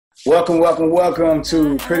Welcome, welcome, welcome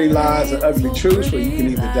to Pretty Lies and Ugly Truths, where you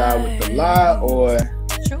can either die with the lie or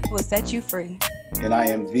truth will set you free. And I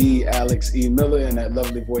am the Alex E. Miller, and that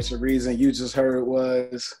lovely voice of reason you just heard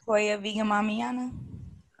was Toya vegan Mommania.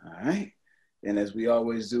 All right. And as we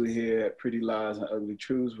always do here at Pretty Lies and Ugly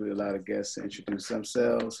Truths, we allow the guests to introduce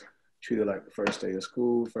themselves, treat it like the first day of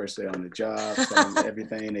school, first day on the job, tell them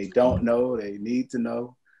everything they don't know, they need to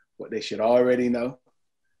know, what they should already know.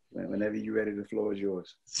 Whenever you're ready, the floor is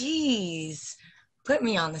yours. Jeez, put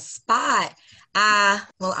me on the spot.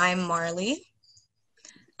 Well, I'm Marley.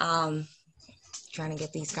 Trying to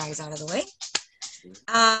get these guys out of the way.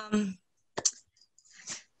 I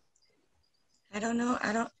don't know.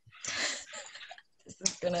 This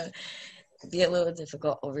is gonna be a little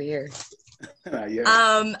difficult over here.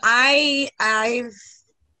 Yeah. I've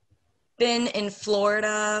been in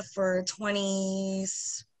Florida for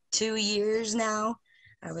 22 years now.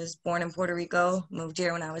 I was born in Puerto Rico, moved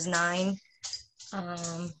here when I was 9.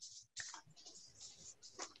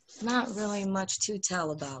 Not really much to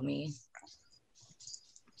tell about me.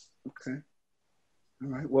 Okay. All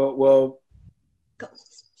right. Well, Go.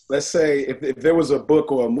 Let's say if there was a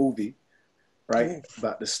book or a movie, right,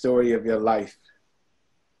 about the story of your life,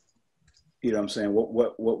 you know what I'm saying?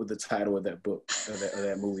 What would the title of that book or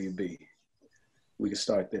that movie be? We can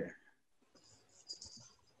start there.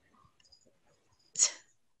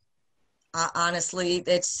 Honestly,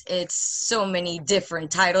 it's so many different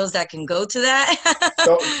titles that can go to that.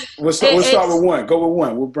 So we'll start with one. Go with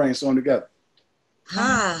one. We'll brainstorm together.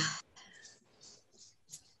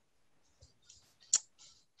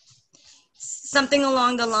 Something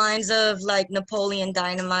along the lines of like Napoleon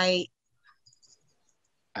Dynamite.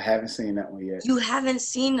 I haven't seen that one yet. You haven't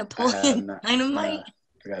seen Napoleon Dynamite? Nah,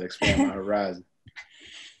 I gotta expand my horizon.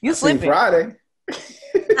 You sleeping Friday.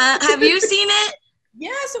 Have you seen it?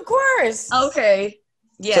 Yes, of course. Okay.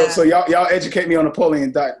 Yeah. So y'all educate me on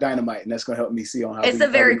Napoleon Dynamite, and that's gonna help me see on how. It's a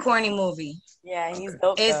very corny movie. Yeah, he's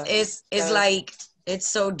dope. It's like it's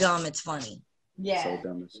so dumb it's funny. Yeah. So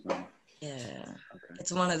dumb it's funny. Yeah. Okay.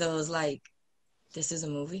 It's one of those like, this is a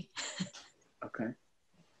movie. Okay.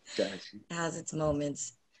 Gotcha. It has its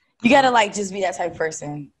moments. You gotta like just be that type of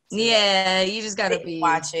person. Yeah, you just gotta be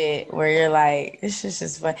watch it where you're like, this is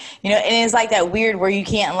just fun, you know. And it's like that weird where you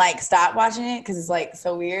can't like stop watching it because it's like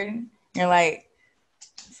so weird. You're like,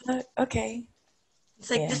 okay.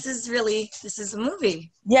 It's like this is a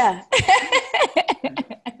movie. Yeah.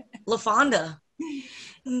 La Fonda.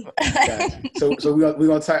 Gotcha. So we're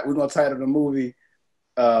gonna title the movie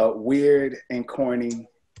Weird and Corny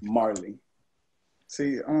Marley.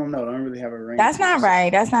 See, I don't know. I don't really have a range. That's not right.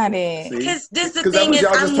 That's not it. Because the thing is,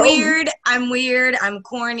 I'm weird, I'm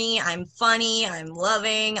corny, I'm funny, I'm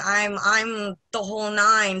loving, I'm the whole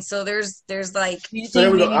nine. So there's like. So there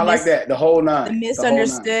we go. I like that. The whole nine. The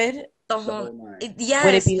misunderstood. The whole nine. Yes.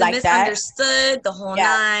 Would it be like that? Misunderstood. The whole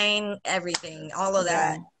nine. Everything. All of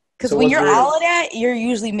that. Because when you're all of that, you're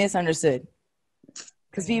usually misunderstood.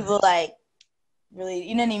 Because people like. Really,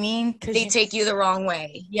 you know what I mean? They take you the wrong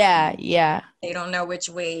way. Yeah, yeah. They don't know which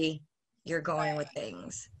way you're going with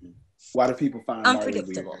things. Why do people find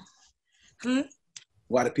unpredictable? Marley weird?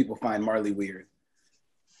 Why do people find Marley weird?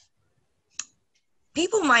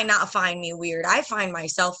 People might not find me weird. I find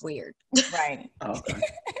myself weird. Right. Okay.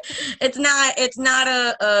 It's not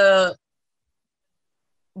a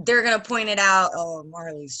they're gonna point it out, oh,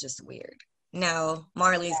 Marley's just weird. No,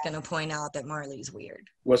 Marley's gonna point out that Marley's weird.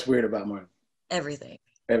 What's weird about Marley? Everything.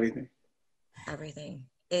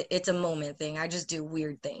 It's a moment thing. I just do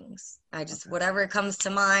weird things. Whatever comes to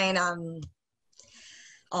mind, I'm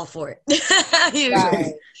all for it.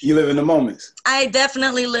 You live in the moments. I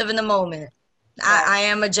definitely live in the moment. Right. I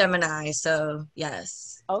am a Gemini, so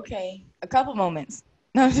yes. Okay. A couple moments.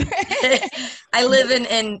 I live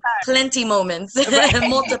in plenty moments,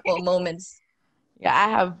 multiple moments. Yeah, I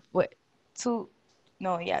have two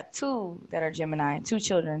that are Gemini, 2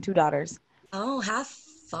 children, 2 daughters. Oh, have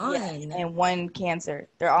fun. Yeah. And 1 Cancer.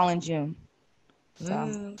 They're all in June.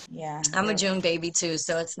 So, yeah. I'm a June baby too,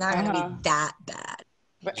 so it's not going to be that bad.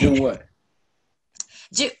 June what?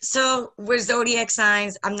 So with zodiac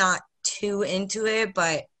signs, I'm not too into it,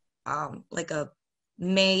 but like a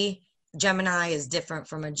May Gemini is different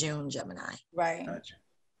from a June Gemini. Right. Gotcha.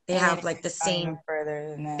 They have like the same further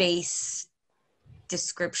than that. base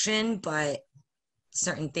description, but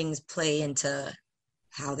certain things play into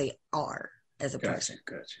how they are as a person.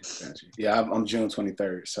 Gotcha. Yeah, I'm June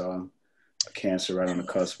 23rd, so I'm a Cancer right on the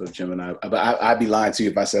cusp of Gemini. But I'd be lying to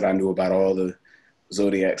you if I said I knew about all the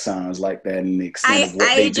zodiac signs like that and the extent of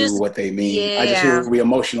what they do, what they mean. Yeah. I just hear we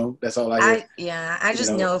emotional. That's all I hear. I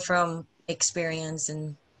just know from experience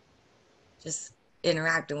and just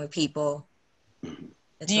interacting with people.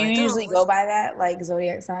 Do you usually go by that, like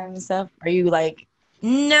zodiac signs and stuff? Are you like...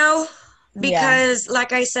 No, because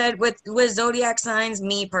like I said, with zodiac signs,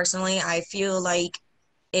 me personally, I feel like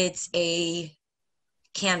it's a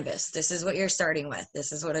canvas. This is what you're starting with.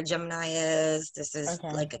 This is what a Gemini is. This is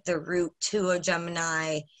like the route to a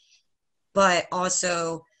Gemini. But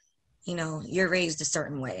also, you know, you're raised a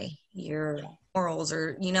certain way. Your morals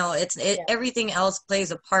are, you know, everything else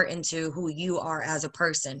plays a part into who you are as a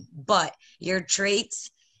person. But your traits,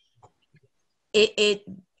 it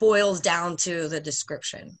boils down to the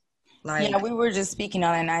description. Like, we were just speaking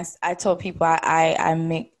on it, and I told people I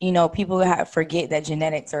make, you know, people forget that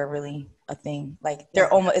genetics are really a thing. Like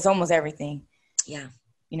it's almost everything. Yeah.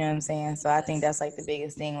 You know what I'm saying? So I think that's like the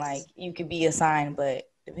biggest thing. Like you could be a sign, but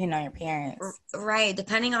depending on your parents. Right.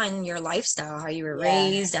 Depending on your lifestyle, how you were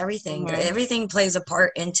raised, everything. Everything plays a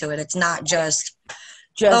part into it. It's not just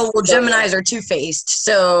oh, well, Geminis are two-faced,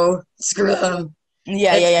 so screw them.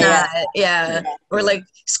 Yeah. Or like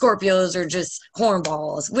Scorpios are just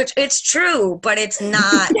hornballs, which it's true, but it's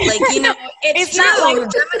not like, you know, it's true. Not like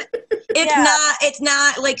it's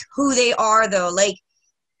not like who they are though. Like,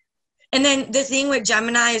 and then the thing with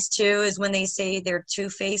Geminis too is when they say they're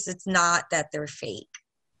two-faced, it's not that they're fake.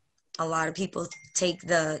 A lot of people take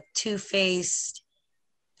the two-faced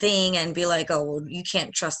thing and be like, oh, well, you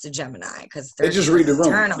can't trust a Gemini because they just read the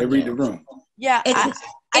room. They read the room. Yeah.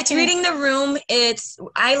 It's reading the room.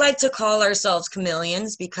 I like to call ourselves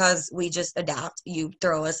chameleons because we just adapt. You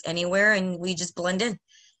throw us anywhere and we just blend in.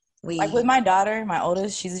 Like with my daughter, my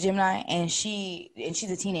oldest, she's a Gemini and she's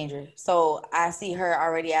a teenager. So I see her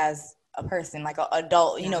already as a person, like an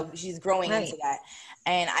adult, you know, she's growing into that.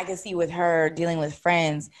 And I can see with her dealing with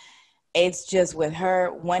friends, it's just with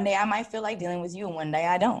her, one day I might feel like dealing with you and one day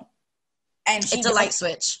I don't. And it's a light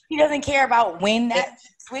switch. She doesn't care about when that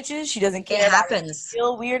switches. She doesn't care. It happens. It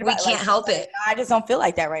feel weird. We can't help it. I just don't feel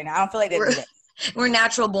like that right now. I don't feel like that. We're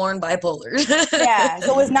natural born bipolar.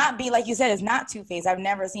 So it's not like you said, it's not two-faced. I've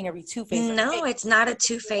never seen her be two-faced. No, it's not a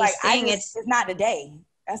two-faced thing. It's not today.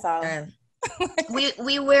 That's all.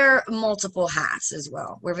 We wear multiple hats as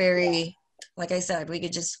well. We're very, like I said,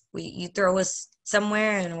 you throw us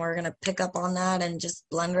somewhere and we're going to pick up on that and just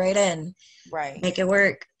blend right in. Right. Make it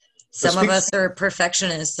work. Some of us are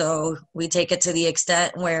perfectionists, so we take it to the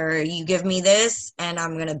extent where you give me this and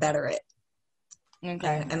I'm going to better it.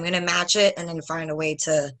 Okay. I'm going to match it and then find a way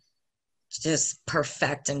to just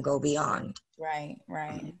perfect and go beyond. Right.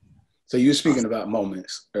 So you were speaking about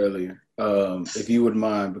moments earlier. If you wouldn't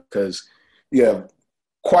mind, because you have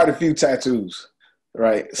quite a few tattoos,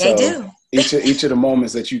 right? So I do. Each of the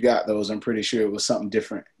moments that you got those, I'm pretty sure it was something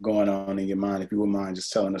different going on in your mind. If you wouldn't mind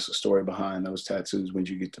just telling us a story behind those tattoos. When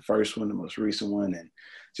did you get the first one, the most recent one, and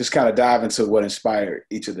just kind of dive into what inspired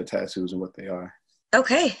each of the tattoos and what they are.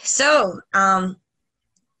 Okay. So,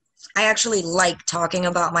 I actually like talking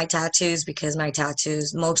about my tattoos because my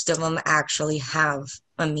tattoos, most of them actually have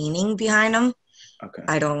a meaning behind them. Okay.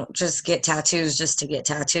 I don't just get tattoos just to get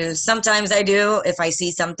tattoos. Sometimes I do. If I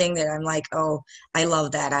see something that I'm like, oh, I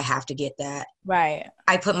love that, I have to get that. Right.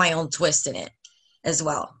 I put my own twist in it as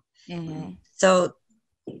well. Mm-hmm. So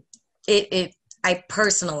I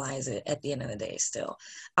personalize it at the end of the day still.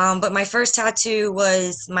 But my first tattoo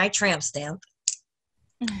was my tramp stamp,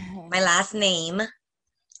 my last name.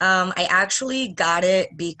 I actually got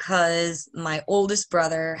it because my oldest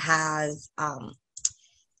brother has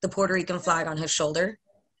the Puerto Rican flag on his shoulder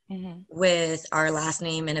with our last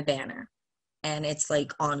name in a banner. And it's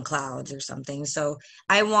like on clouds or something. So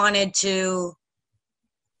I wanted to,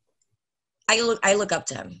 I look up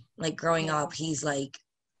to him. Like growing up, he's like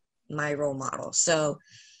my role model. So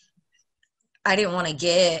I didn't want to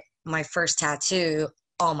get my first tattoo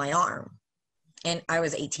on my arm. And I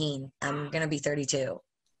was 18. I'm going to be 32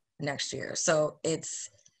 next year. So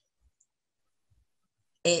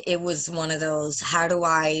it was one of those, how do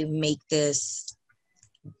I make this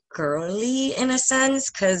girly in a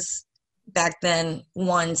sense? Because back then,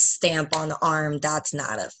 one stamp on the arm, that's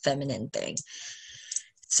not a feminine thing.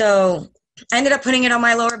 So I ended up putting it on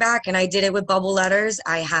my lower back and I did it with bubble letters.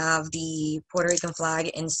 I have the Puerto Rican flag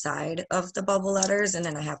inside of the bubble letters and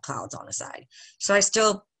then I have clouds on the side. So I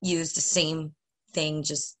still used the same thing,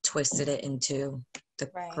 just twisted it into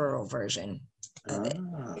the girl version of it.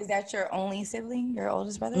 Is that your only sibling, your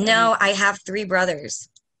oldest brother? No, I have 3 brothers.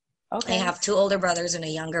 Okay. I have 2 older brothers and a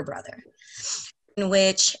younger brother, in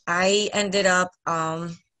which I ended up,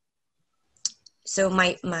 so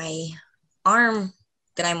my arm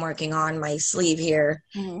that I'm working on, my sleeve here,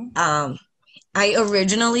 I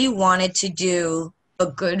originally wanted to do a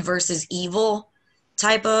good versus evil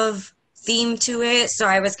type of theme to it. So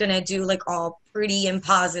I was going to do like all pretty and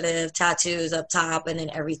positive tattoos up top, and then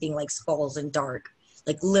everything like skulls and dark,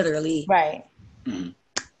 like literally. Right.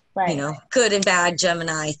 Right. You know, good and bad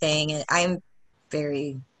Gemini thing. And I'm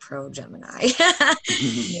very pro Gemini.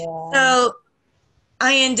 So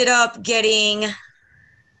I ended up getting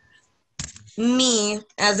me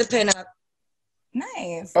as a pinup.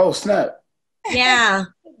 Nice. Oh, snap. Yeah.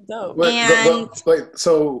 Dope. Wait,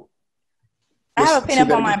 so I have a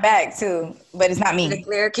pinup on my back too, but it's not me.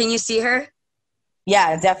 Can you see her?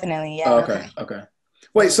 Yeah, definitely. Yeah. Oh, okay.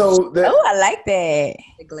 Wait, so I like that.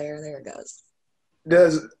 The glare, there it goes.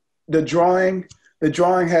 Does the drawing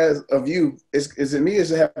has of you, is it me, or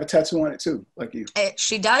does it have a tattoo on it too, like you?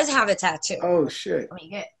 She does have a tattoo. Oh shit. Let me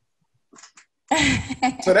get.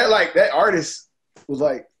 So that artist was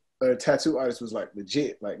like, a tattoo artist was like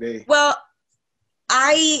legit, like they. Well,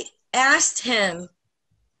 I asked him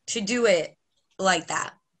to do it like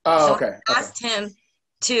that. Oh, so okay. I asked him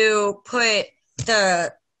to put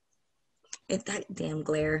that damn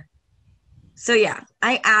glare. So yeah,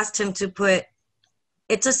 I asked him to put.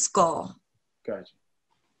 It's a skull. Gotcha.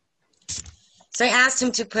 So I asked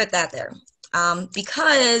him to put that there,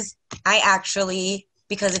 because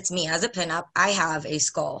it's me as a pinup, I have a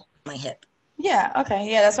skull on my hip. Yeah.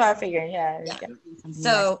 Okay. Yeah, that's what I figured. Yeah.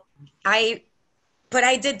 So I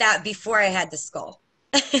did that before I had the skull.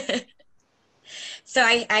 So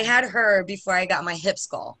I had her before I got my hip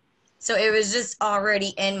skull. So it was just already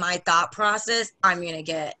in my thought process, I'm going to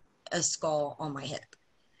get a skull on my hip.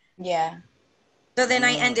 Yeah. So then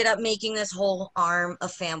I ended up making this whole arm a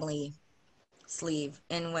family sleeve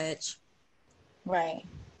in which my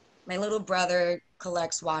little brother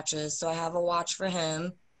collects watches. So I have a watch for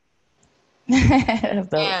him.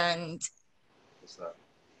 And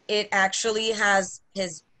it actually has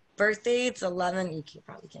his birthday. It's 11. You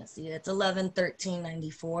probably can't see it. It's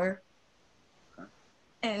 11/13/94.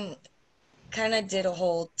 And kind of did a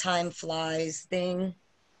whole time flies thing.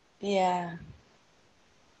 Yeah.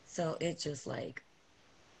 So it's just like.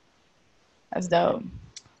 That's dope.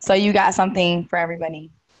 So you got something for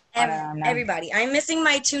everybody. Everybody. I'm missing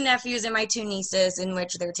my 2 nephews and my 2 nieces, in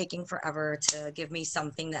which they're taking forever to give me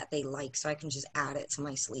something that they like so I can just add it to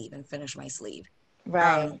my sleeve and finish my sleeve.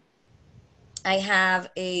 Right. I have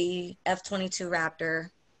a F-22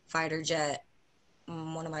 Raptor fighter jet.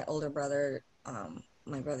 One of my older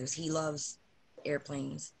my brothers, he loves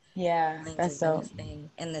airplanes. Yeah, that's dope.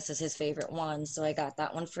 And this is his favorite one, so I got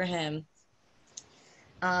that one for him.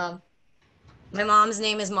 My mom's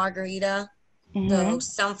name is Margarita. So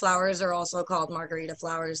sunflowers are also called margarita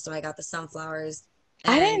flowers. So I got the sunflowers.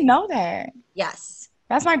 I didn't know that. Yes.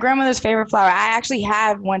 That's my grandmother's favorite flower. I actually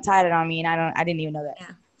have one tatted on me, and I didn't even know that.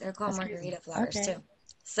 Yeah, they're called margarita flowers too.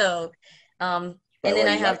 So, and then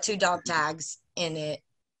I have 2 dog tags in it.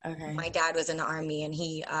 Okay. My dad was in the Army, and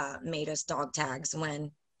he made us dog tags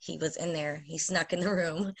when he was in there. He snuck in the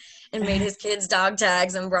room and made his kids dog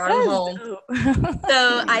tags and brought them home.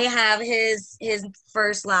 So I have his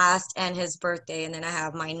first, last, and his birthday. And then I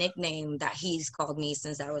have my nickname that he's called me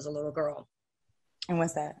since I was a little girl. And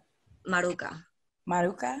what's that? Maruka.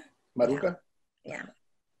 Maruka? Maruka? Yeah.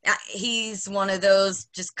 He's one of those,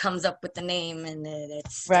 just comes up with the name and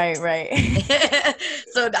it's right.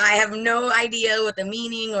 So I have no idea what the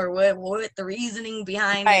meaning or what the reasoning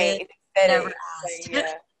behind it. Never asked.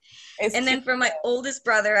 Yeah. And then for my oldest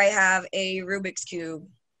brother, I have a Rubik's Cube.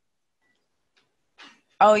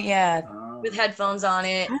 Oh, yeah. With headphones on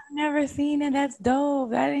it. I've never seen it. That's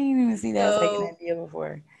dope. I didn't even see that as like an idea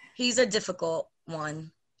before. He's a difficult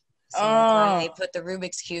one. So I put the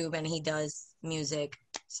Rubik's Cube and he does music.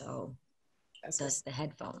 So does the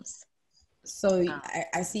headphones. So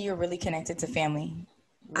I see you're really connected to family.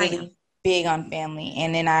 Really big on family.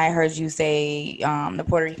 And then I heard you say the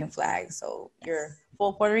Puerto Rican flag. So you're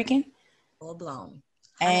full Puerto Rican? Full blown.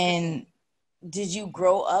 100%. And did you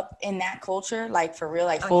grow up in that culture, like for real,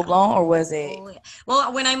 like full blown, or was it?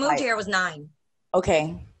 Well, when I moved here, I was 9.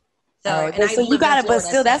 Okay. So, right. So you got it, but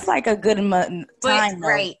still, that's like a good time,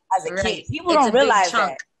 right? As a kid, people don't realize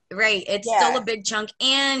that. Right. It's still a big chunk,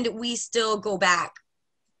 and we still go back.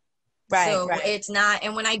 Right. So it's not.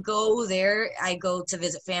 And when I go there, I go to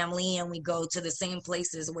visit family, and we go to the same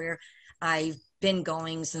places where I've been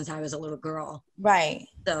going since I was a little girl. Right.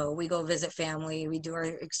 So we go visit family. We do our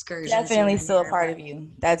excursions. Definitely still a part of you.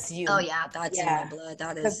 That's you. Oh yeah, that's in my blood.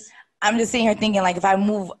 That is. I'm just sitting here thinking, like, if I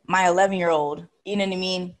move my 11-year-old, you know what I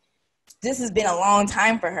mean? This has been a long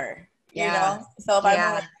time for her. You know? So if I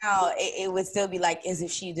move her now, it would still be like as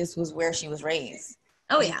if this was where she was raised.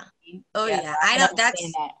 Oh yeah. Oh yeah.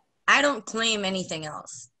 I don't claim anything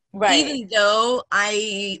else. Right. Even though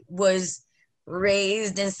I was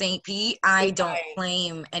raised in St. Pete. I don't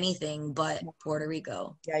claim anything but Puerto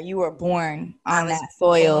Rico. Yeah, you were born on that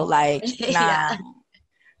soil. Like, nah.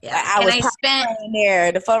 Yeah. Like, I was in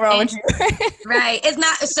there. The fuck wrong with you? Right. It's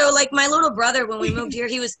not. So, like, my little brother, when we moved here,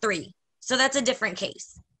 he was 3. So that's a different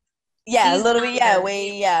case. Yeah, he's a little bit. Yeah,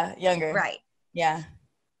 way. Yeah, younger. Right. Yeah.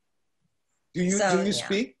 Do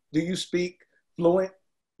you speak fluent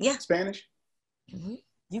Spanish? Mm-hmm.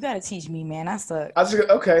 You gotta teach me, man. I suck.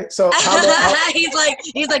 Okay, so how he's like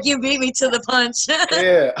you beat me to the punch.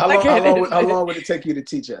 Yeah. How long would it take you to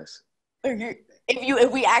teach us?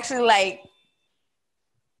 If we actually like,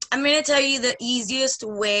 I'm gonna tell you the easiest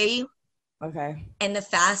way. Okay. And the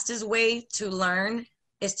fastest way to learn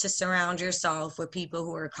is to surround yourself with people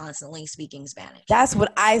who are constantly speaking Spanish. That's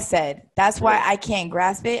what I said. That's why I can't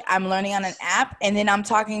grasp it. I'm learning on an app, and then I'm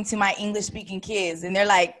talking to my English-speaking kids, and they're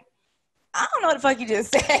like, I don't know what the fuck you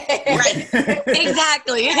just said. Right.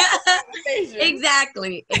 Exactly.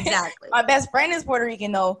 Exactly. My best friend is Puerto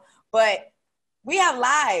Rican, though, but we have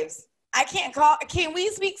lives. Can we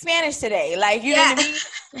speak Spanish today? Like, you know what I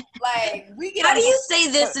mean? Like, we get. How do you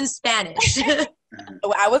say this in Spanish?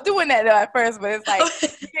 I was doing that though at first, but it's like,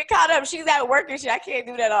 you get caught up. She's at work and shit. I can't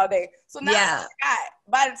do that all day. So now I forgot.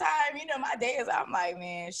 By the time, my day is, I'm like,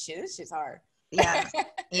 man, shit, this shit's hard. Yeah.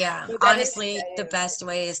 Yeah. Honestly, the best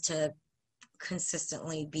way is to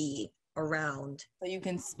consistently be around. So you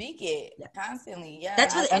can speak it constantly. Yeah.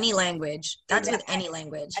 That's with any language. That's with any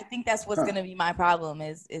language. I think that's what's going to be my problem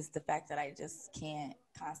is the fact that I just can't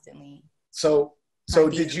constantly. So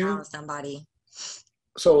did you somebody?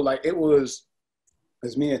 So like it was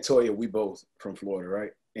me and Toya, we both from Florida, right?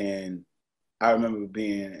 And I remember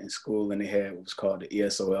being in school and they had what was called the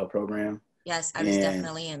ESOL program. Yes, I was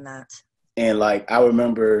definitely in that. And like I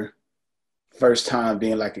remember first time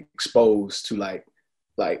being like exposed to like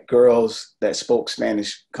girls that spoke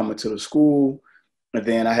Spanish coming to the school. And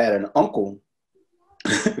then I had an uncle.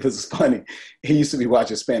 It was funny. He used to be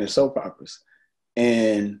watching Spanish soap operas.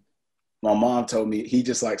 And my mom told me he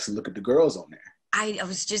just likes to look at the girls on there. I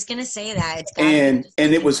was just going to say that. And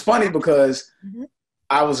it was funny because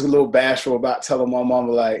I was a little bashful about telling my mom,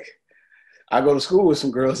 like, I go to school with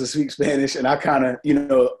some girls that speak Spanish and I kind of,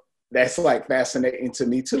 that's like fascinating to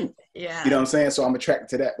me too. Yeah. You know what I'm saying? So I'm attracted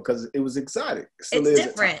to that because it was exotic. It's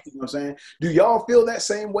different. You know what I'm saying? Do y'all feel that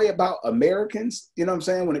same way about Americans? You know what I'm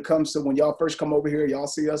saying? When it comes to when y'all first come over here, y'all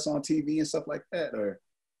see us on TV and stuff like that, or?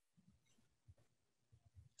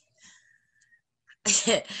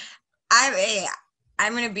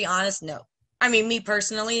 I'm going to be honest. No. I mean, me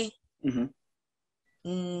personally,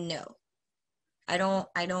 no. I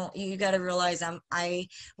don't, you got to realize I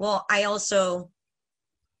also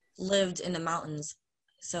lived in the mountains.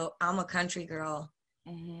 So I'm a country girl.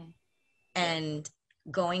 And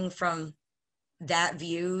going from that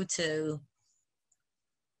view to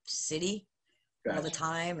city all the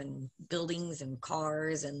time and buildings and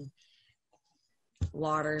cars and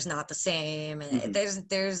water's not the same. And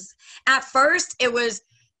there's at first it was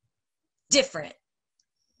different.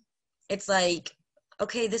 It's like,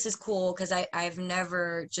 okay, this is cool because I've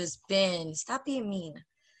never just been, stop being mean.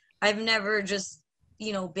 I've never just,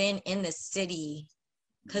 been in the city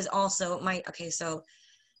because also so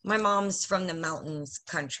my mom's from the mountains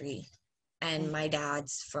country and my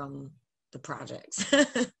dad's from the projects.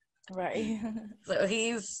 Right. So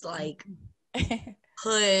he's like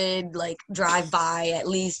hood, like drive by at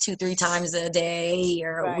least 2-3 times a day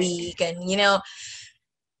or a week. And,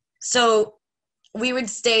 so we would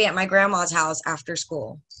stay at my grandma's house after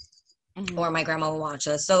school or my grandma would watch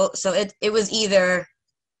us. So it was either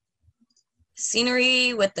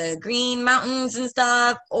scenery with the green mountains and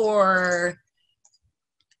stuff or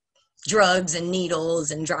drugs and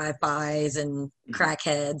needles and drive-bys and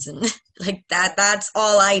crackheads and like that. That's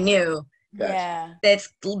all I knew. Yeah.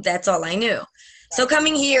 That's all I knew. So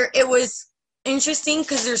coming here, it was interesting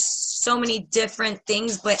because there's so many different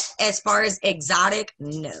things, but as far as exotic,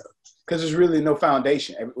 no. Because there's really no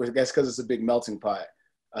foundation. I guess because it's a big melting pot.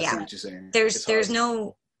 I see what you're saying. There's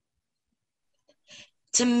no,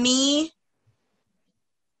 to me,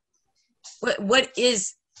 what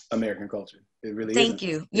is American culture? It really is. Thank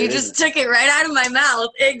you. You just took it right out of my mouth.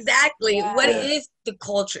 Exactly. Yeah. What is the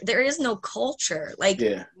culture? There is no culture. Like,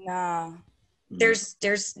 nah. There's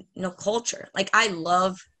no culture. Like, I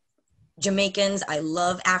love Jamaicans. I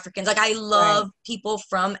love Africans. Like, I love people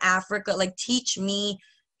from Africa. Like, teach me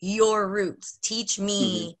your roots. Teach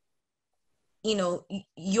me,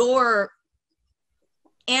 your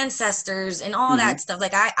ancestors and all that stuff.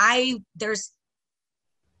 Like, there's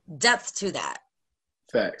depth to that.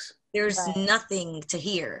 Facts. There's nothing to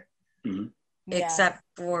hear except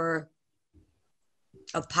for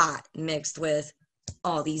a pot mixed with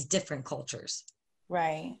all these different cultures.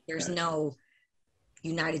 Right. There's no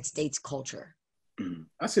United States culture.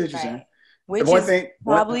 I see what you're saying. Which is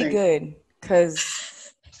probably good,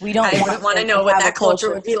 because we don't want to know what that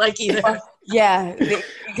culture would be like either. Yeah,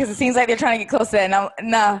 because it seems like they're trying to get close to that.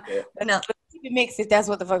 No. Let's keep it mixed if that's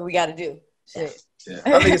what the fuck we got to do. Shit. Yeah.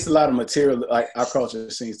 I think it's a lot of material. Like our culture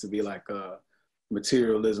seems to be like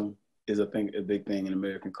materialism is a big thing in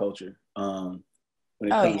American culture. When it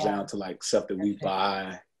comes down to like stuff that we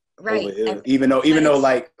buy. Right. Over here. Even though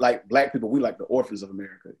like black people, we like the orphans of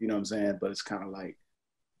America, you know what I'm saying? But it's kind of like,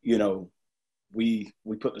 you know, we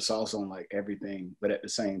put the sauce on like everything, but at the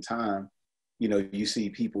same time, you know, you see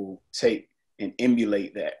people take and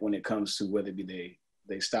emulate that when it comes to whether it be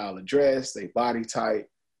they style of dress, they body type,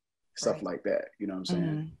 stuff like that, you know what I'm saying?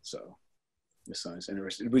 Mm-hmm. So it's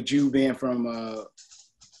interesting. With you being from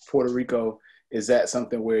Puerto Rico, is that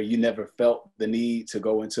something where you never felt the need to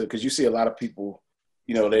go into, because you see a lot of people,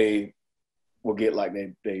 you know, they will get like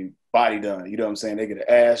they body done, you know what I'm saying? They get an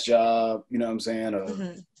ass job, you know what I'm saying?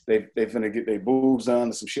 Or they finna get their boobs done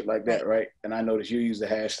or some shit like that, right? And I notice you use the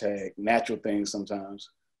hashtag natural things sometimes.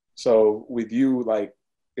 So with you, like,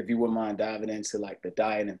 if you wouldn't mind diving into like the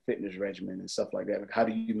diet and fitness regimen and stuff like that, like, how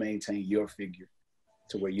do you maintain your figure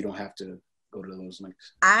to where you don't have to go to those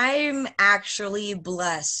lengths? I'm actually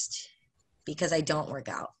blessed because I don't work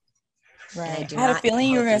out. Right. I had a feeling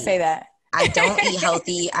you were going to say that. I don't eat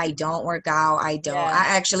healthy. I don't work out. I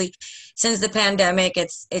actually, since the pandemic,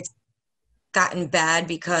 it's gotten bad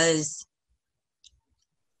because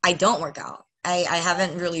I don't work out. I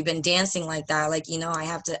haven't really been dancing like that. Like, you know,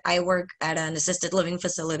 I work at an assisted living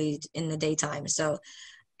facility in the daytime. So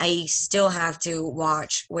I still have to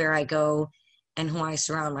watch where I go and who I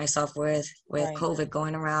surround myself with COVID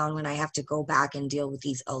going around, when I have to go back and deal with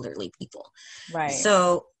these elderly people. Right.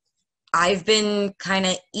 So I've been kind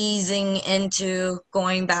of easing into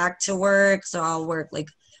going back to work. So I'll work like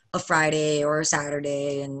a Friday or a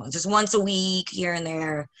Saturday and just once a week here and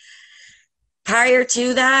there. Prior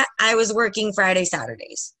to that, I was working Friday,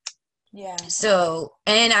 Saturdays. Yeah. So,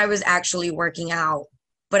 and I was actually working out,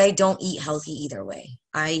 but I don't eat healthy either way.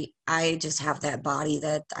 I just have that body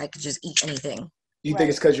that I could just eat anything. You think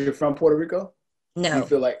it's because you're from Puerto Rico? No. You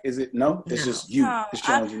feel like, is it? No? It's just you. It's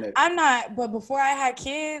your own genetics. I'm not, but before I had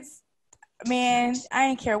kids, man, I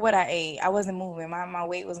didn't care what I ate. I wasn't moving. My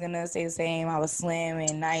weight was going to stay the same. I was slim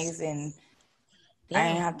and nice, and I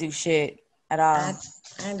didn't have to do shit at all.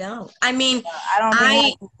 I don't. I mean, I don't think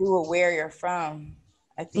it has to do with where you're from.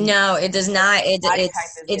 I think no, it does not.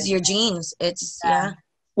 It's your genes. It's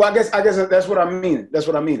Well, I guess that's what I mean. That's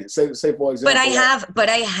what I mean. Say for example. But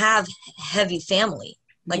I have heavy family.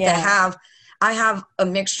 Like I have a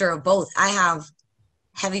mixture of both. I have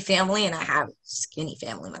heavy family and I have skinny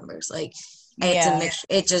family members. Like it's a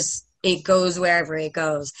mix. It goes wherever it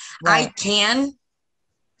goes. Right. I can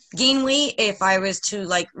gain weight if I was to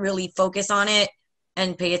like really focus on it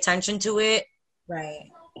and pay attention to it. Right.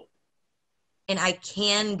 And I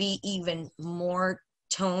can be even more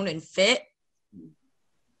toned and fit,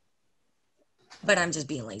 but I'm just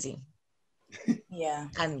being lazy. Yeah.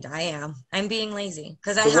 I am. I'm being lazy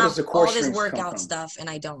because I have all this workout stuff and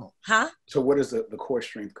I don't. Huh? So where does the core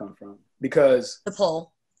strength come from? Because the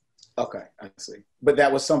pull. Okay, I see. But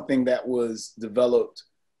that was something that was developed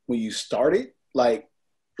when you started? Like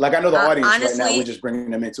I know the audience honestly, right now, we're just bringing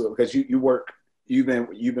them into it because you've been,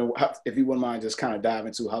 if you wouldn't mind just kind of dive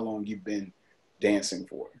into how long you've been dancing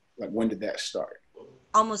for. Like when did that start?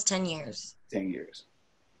 Almost 10 years. 10 years.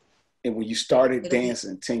 And when you started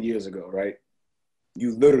dancing 10 years ago, right?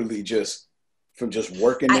 You literally from just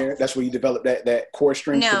working there, that's where you developed that core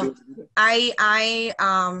strength? No, I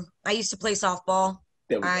used to play softball.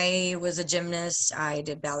 I was a gymnast. I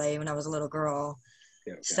did ballet when I was a little girl.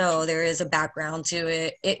 Yeah, gotcha. So there is a background to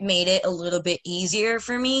it. It made it a little bit easier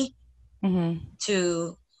for me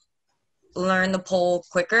to learn the pole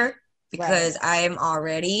quicker because I am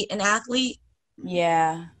already an athlete.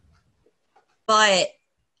 Yeah. But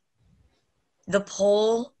the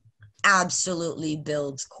pole absolutely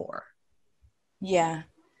builds core. Yeah.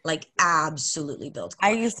 Like absolutely builds core.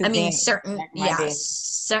 I used to dance certain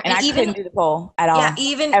and I couldn't do the pole at all. Yeah,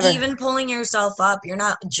 even pulling yourself up, you're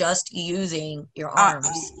not just using your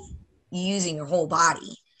arms. You're using your whole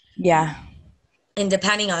body. Yeah. And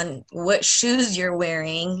depending on what shoes you're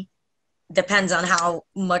wearing, depends on how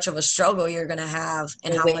much of a struggle you're going to have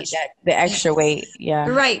and how much the extra weight. Yeah.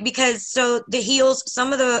 Right, because so the heels,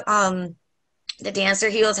 some of the dancer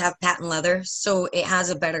heels have patent leather, so it has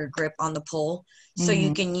a better grip on the pole. So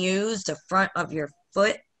you can use the front of your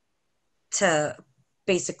foot to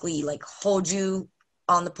basically like hold you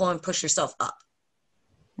on the pole and push yourself up.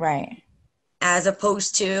 Right. As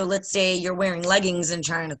opposed to, let's say you're wearing leggings and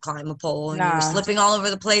trying to climb a pole and you're slipping all over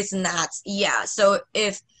the place, and so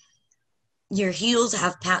if your heels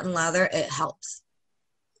have patent leather, it helps.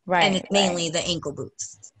 Right. And it's mainly the ankle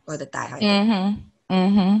boots or the thigh high boots.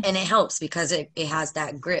 And it helps because it has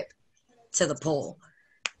that grip to the pole.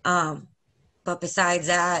 But besides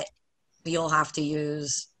that, you'll have to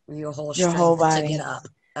use your whole strength to get up.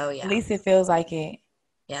 Oh, yeah. At least it feels like it.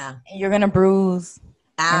 Yeah. And you're going to bruise.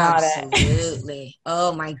 Absolutely.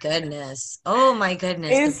 Oh my goodness.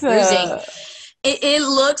 It's the bruising. It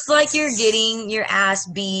looks like you're getting your ass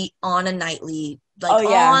beat on a nightly.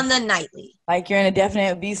 On the nightly. Like you're in a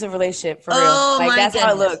definite abusive relationship for real. Like that's goodness.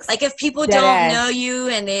 How it looks. Like if people don't know you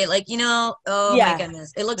and they my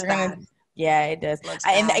goodness. It looks bad. Yeah, it does.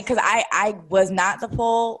 And because I was not the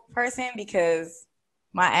pole person because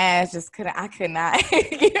my ass just couldn't. I could not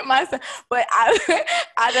get myself. But I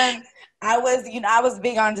was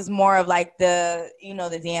big on just more of like the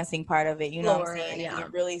the dancing part of it. You know what I'm saying? Yeah.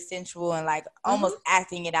 Being really sensual and like almost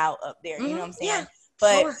acting it out up there. You know what I'm saying? Yeah,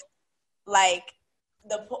 but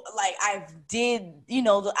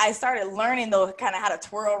I started learning though kind of how to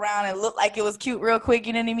twirl around and look like it was cute real quick.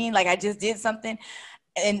 You know what I mean? Like I just did something.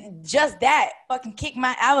 And just that fucking kicked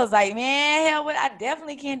I was like, man, hell, I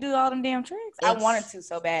definitely can't do all them damn tricks. I wanted to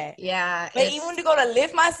so bad. Yeah. But even to go to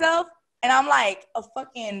lift myself, and I'm like a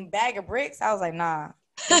fucking bag of bricks, I was like, nah.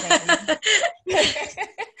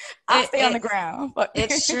 I'll stay on the ground.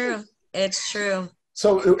 It's true. It's true.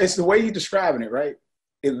 So it's the way you're describing it, right?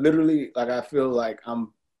 It literally, like, I feel like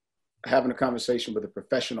I'm having a conversation with a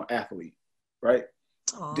professional athlete, right?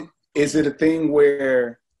 Aww. Is it a thing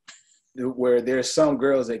where there's some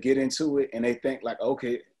girls that get into it and they think like,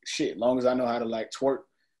 okay, shit, long as I know how to like twerk,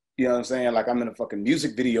 you know what I'm saying? Like I'm in a fucking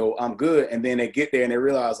music video, I'm good. And then they get there and they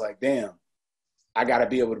realize like, damn, I got to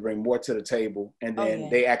be able to bring more to the table. And then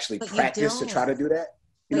they actually practice to try to do that.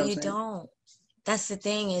 You don't. That's the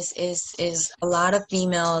thing is a lot of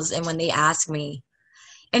females. And when they ask me,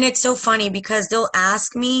 and it's so funny because they'll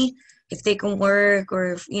ask me if they can work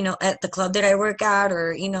or if, at the club that I work at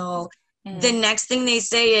or, the next thing they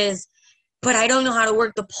say is, but I don't know how to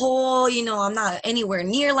work the pole. I'm not anywhere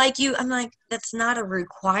near like you. I'm like, that's not a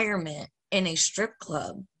requirement in a strip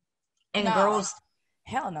club. And girls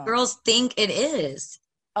think it is.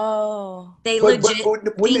 Oh. They legit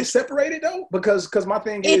wouldn't it separate it though? Because my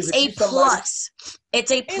thing is it's a plus. It's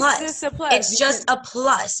a plus. It's just a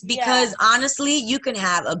plus because honestly, you can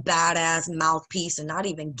have a badass mouthpiece and not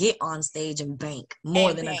even get on stage and bank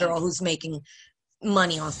more than a girl who's making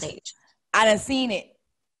money on stage. I done seen it.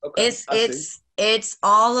 Okay, it's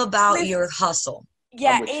all about your hustle.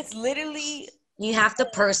 Yeah, it's literally you have to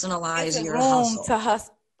personalize your hustle. To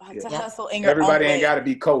hustle in your Everybody own ain't got to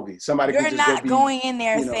be Kobe. Somebody you're can just not going in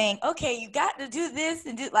there saying, okay, you got to do this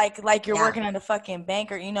and do like you're working at a fucking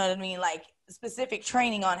bank or you know what I mean, like specific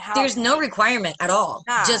training on how. There's no requirement at all,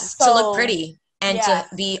 just to look pretty and to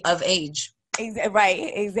be of age.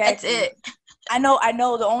 Right, exactly. That's it. I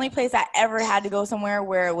know the only place I ever had to go somewhere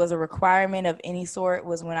where it was a requirement of any sort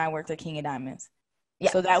was when I worked at King of Diamonds. Yeah.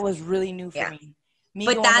 So that was really new for me.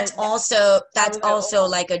 But that's also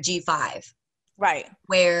like a G5. Right.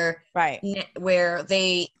 Where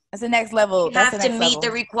they that's the next level. Have to meet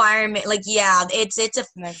the requirement. Like, it's a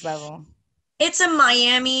next level. It's a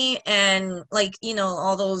Miami and like,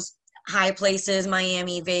 all those high places,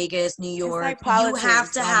 Miami, Vegas, New York. Like you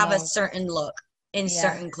have to have a certain look in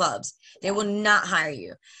certain clubs. They will not hire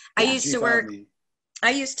you. I used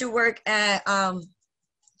to work at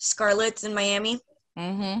Scarlett's in Miami.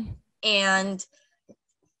 Mm-hmm. And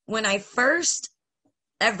when I first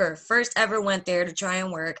ever went there to try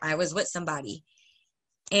and work, I was with somebody.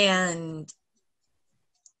 And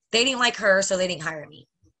they didn't like her, so they didn't hire me.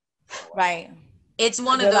 Right. It's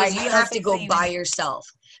one of those you have to go by yourself.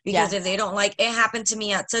 Because if they don't like it, happened to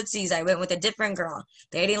me at Tootsie's. I went with a different girl.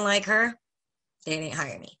 They didn't like her. They didn't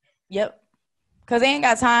hire me. Yep. Because they ain't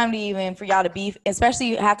got time to even for y'all to beef.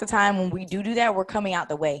 Especially half the time when we do that, we're coming out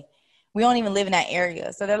the way. We don't even live in that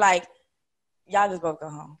area. So they're like, y'all just both go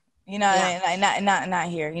home. And not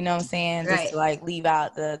here. You know what I'm saying? Right. Just to like leave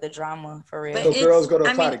out the drama for real. So girls go to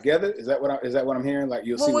apply together? Is that what I'm hearing? Like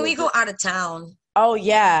you'll see when we go out of town. Oh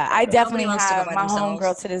yeah. I definitely have my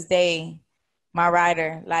homegirl to this day, my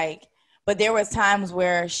rider. Like, but there was times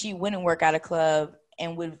where she wouldn't work at a club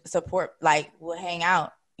and would support, like, would hang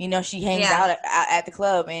out. She hangs out at the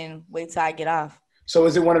club and wait till I get off. So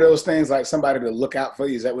is it one of those things like somebody to look out for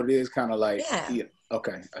you? Is that what it is? Kind of like,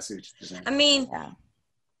 okay, I see what you're saying. I mean,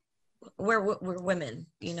 we're women,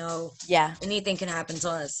 Yeah. Anything can happen to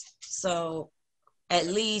us. So at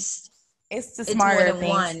least it's the smarter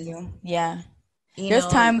more than one. Yeah. There's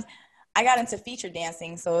times I got into feature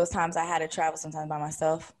dancing, so there's times I had to travel sometimes by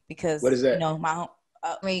myself because what is that? my home.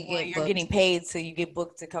 You're getting paid, so you get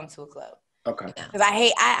booked to come to a club. Okay. Because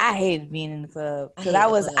I hated being in the club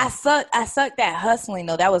because I sucked at hustling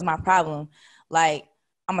though. That was my problem. Like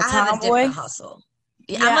I'm a tomboy. I have a different hustle.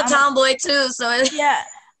 Yeah, I'm a tomboy too. So yeah,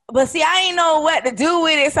 but see, I ain't know what to do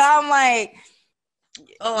with it, so I'm like,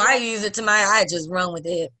 I use it I just run with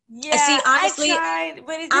it. Yeah, see, honestly, I tried,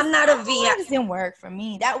 but I'm not a VIP. It just didn't work for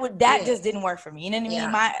me. That just didn't work for me. You know what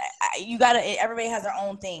I mean? You gotta. Everybody has their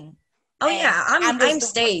own thing. Oh yeah, I'm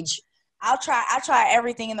stage. I try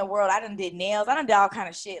everything in the world. I done did nails. I done did all kind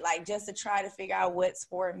of shit, like just to try to figure out what's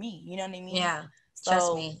for me. You know what I mean? Yeah.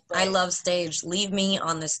 Trust me. I love stage. Leave me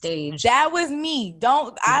on the stage. That was me.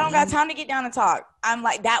 I don't got time to get down and talk. I'm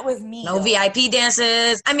like, that was me. No VIP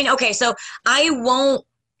dances. I mean, okay, so I won't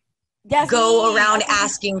go around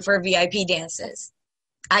asking for VIP dances.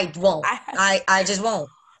 I won't. I just won't.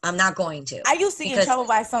 I'm not going to. I used to get in trouble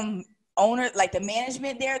by some owner, like the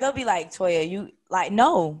management there. They'll be like, Toya, you like,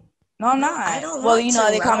 no, I'm not. I don't well, you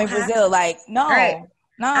know, they call me Brazil. Like, no. Right.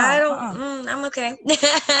 No, I don't. I'm okay.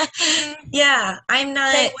 Yeah, I'm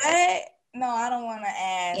not. Say what? No, I don't want to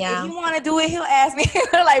ask. Yeah. If you want to do it, he'll ask me.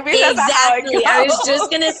 Like, bitch, exactly. That's how it goes. I was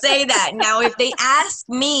just gonna say that. Now, if they ask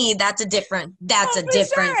me, that's a different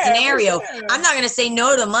scenario. Sure. I'm not gonna say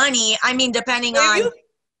no to money. I mean, depending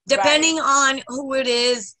on who it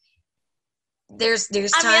is, there's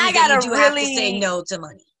times that you do have to say no to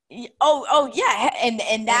money. Oh yeah,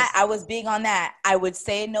 and that I was big on that. I would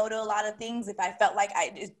say no to a lot of things if I felt like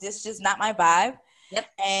this just not my vibe. Yep.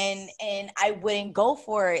 And I wouldn't go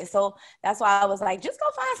for it. So that's why I was like, just go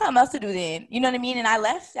find something else to do then. You know what I mean? And I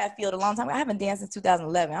left that field a long time. I haven't danced since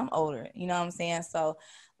 2011. I'm older. You know what I'm saying? So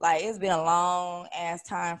like it's been a long ass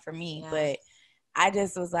time for me. Yeah. But I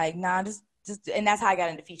just was like, nah, just and that's how I got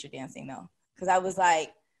into feature dancing though. Because I was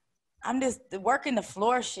like, I'm just working the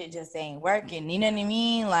floor shit just ain't working. You know what I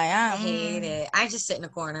mean? Like I hate it. I just sit in the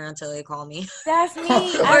corner until they call me. That's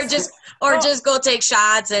me. or just go take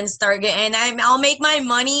shots and start getting. I'll make my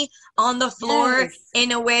money on the floor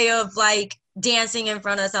in a way of like dancing in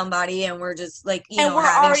front of somebody, and we're just like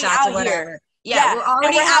having shots or whatever. Here. Yeah, we're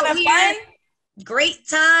already out here. Fun. Great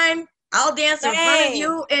time. I'll dance in front of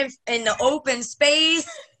you in the open space.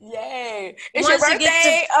 Yay. It's your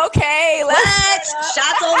birthday. Okay. Let's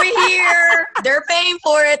shots over here. They're paying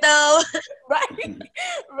for it though.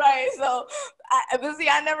 Right. So,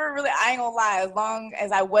 I never really, I ain't gonna lie, as long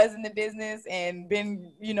as I was in the business and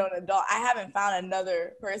been, an adult, I haven't found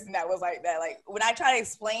another person that was like that. Like when I try to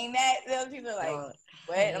explain that, the other people are like,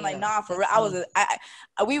 what? Yeah. I'm like, nah, for real.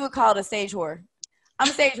 We would call it a stage whore. I'm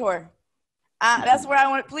a stage whore. That's where I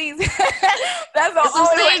want to please. That's the some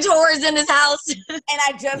stage whores in this house. And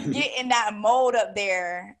I just get in that mode up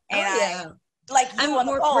there. And I'm on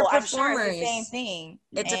the pole. I'm sure it's the same thing.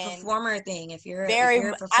 It's a performer thing. If you're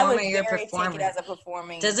a performer, you're a performer. Take it as a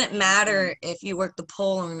performing. Doesn't matter if you work the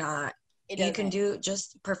pole or not. You can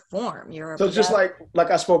just perform. So just like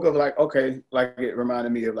I spoke of, like, okay, like it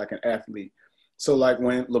reminded me of like an athlete. So like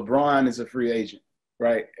when LeBron is a free agent,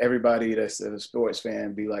 right? Everybody that's a sports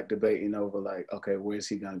fan be like debating over like, okay, where's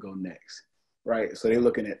he gonna go next? Right? So they're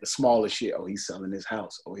looking at the smaller shit. Oh, he's selling his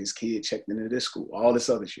house. Oh, his kid checked into this school. All this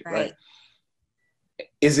other shit, right?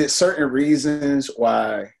 Is it certain reasons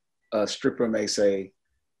why a stripper may say,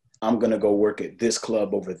 I'm gonna go work at this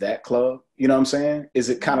club over that club? You know what I'm saying? Is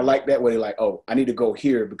it kind of like that where they're like, oh, I need to go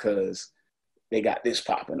here because they got this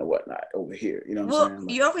popping or whatnot over here? You know what I'm saying?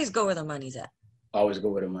 Like, you always go where the money's at. Always go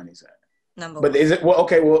where the money's at. But is it well,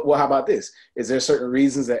 how about this? Is there certain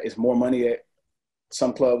reasons that it's more money at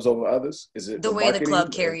some clubs over others? Is it the way the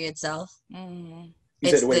club carry itself? Mm-hmm.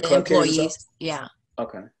 It's the employees. Yeah.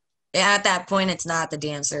 Okay. At that point, it's not the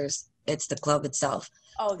dancers; it's the club itself.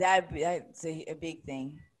 Oh, that's a big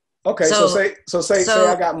thing. Okay, so say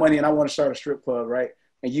I got money and I want to start a strip club, right?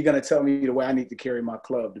 And you're gonna tell me the way I need to carry my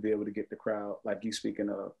club to be able to get the crowd, like you speaking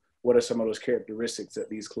of. What are some of those characteristics that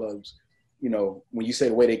these clubs? When you say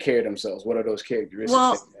the way they carry themselves, what are those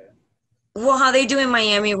characteristics? Well, how they do in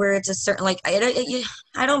Miami, where it's a certain, like,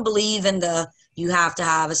 I don't believe in you have to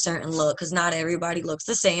have a certain look, because not everybody looks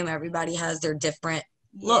the same. Everybody has their different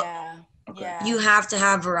look. Yeah. Okay. Yeah. You have to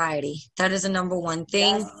have variety. That is the number one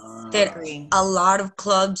thing that a lot of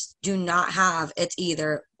clubs do not have. It's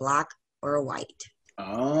either black or white.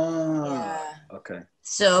 Oh. Yeah. Okay.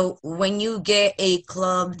 So when you get a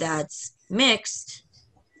club that's mixed,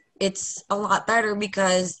 it's a lot better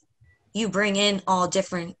because you bring in all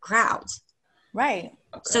different crowds. Right.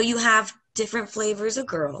 Okay. So you have different flavors of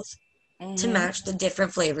girls to match the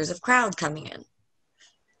different flavors of crowd coming in.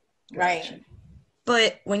 Right.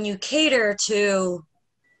 But when you cater to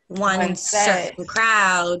one certain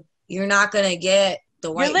crowd, you're not going to get the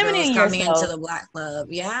white girls coming into the black club.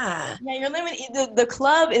 Yeah. Yeah, you're limiting. The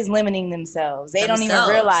club is limiting themselves. They don't even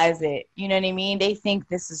realize it. You know what I mean? They think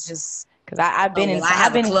this is just because I've been in.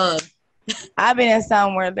 I've been in club. I've been in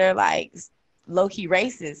some where they're like low key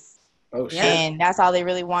racist. Oh shit! And that's all they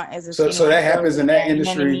really want is a. So that happens in that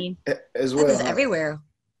industry as well. Happens everywhere.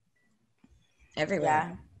 Everywhere.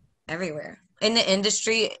 Yeah. Everywhere in the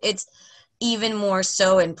industry, it's even more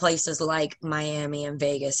so in places like Miami and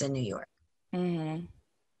Vegas and New York. Mm-hmm.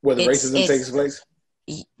 Where the racism takes place?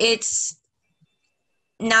 It's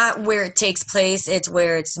not where it takes place. It's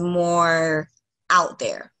where it's more out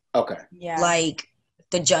there. Okay. Yeah. Like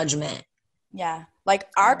the judgment. Yeah. Like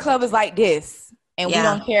our club is like this. And we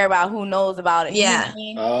don't care about who knows about it. Yeah.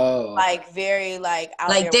 You know what I mean? Oh. Like very like out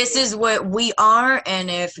like there this is what we are,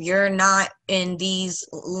 and if you're not in these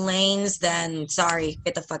lanes, then sorry,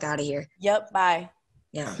 get the fuck out of here. Yep, bye.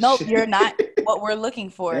 Yeah. Nope, you're not what we're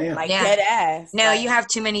looking for. Damn. Like dead ass. No, like, you have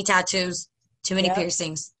too many tattoos, too many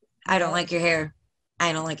piercings. I don't like your hair.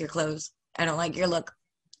 I don't like your clothes. I don't like your look.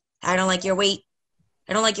 I don't like your weight.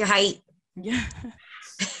 I don't like your height. Yeah.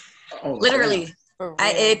 Literally.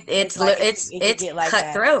 It's like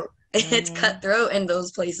cutthroat. It's cutthroat in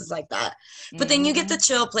those places like that. But then you get the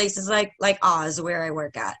chill places like Oz, where I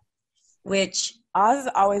work at, which Oz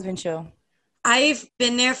has always been chill. I've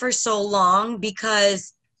been there for so long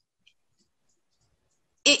because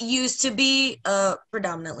it used to be a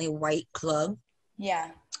predominantly white club.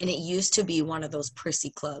 Yeah. And it used to be one of those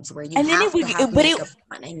prissy clubs where you and have then to have makeup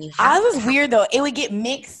on, and you have Oz was weird though. It would get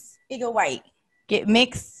mixed. It go white. Get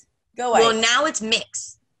mixed. Go white. Well, now it's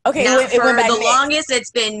mixed. Okay, now, for the longest it's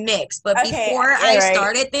been mixed, but before I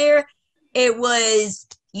started there, it was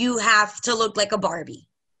you have to look like a Barbie.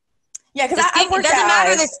 Yeah, because it doesn't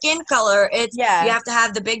matter the skin color. It's you have to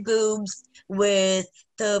have the big boobs with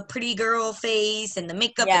the pretty girl face and the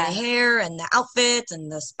makeup and the hair and the outfits and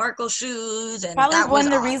the sparkle shoes. And probably that one was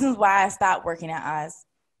of the reasons why I stopped working at Oz.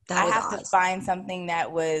 I have to find something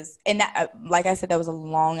that was, and that, like I said, that was a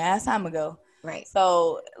long ass time ago. Right.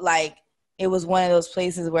 So like it was one of those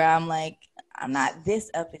places where I'm like, I'm not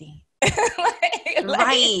this uppity. Like, you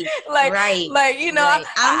know,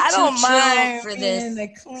 I don't mind for this in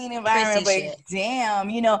a clean environment, but shit.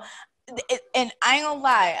 Damn, you know, and I ain't gonna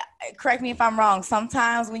lie, correct me if I'm wrong.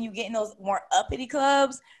 Sometimes when you get in those more uppity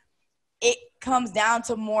clubs, it comes down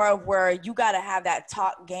to more of where you got to have that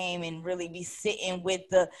talk game and really be sitting with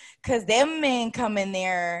because them men come in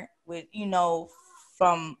there with, you know,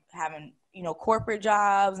 from having, you know, corporate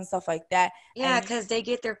jobs and stuff like that. Yeah, because they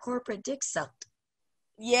get their corporate dick sucked.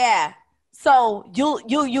 Yeah. So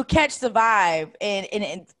you catch the vibe.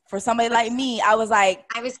 And for somebody like me, I was like,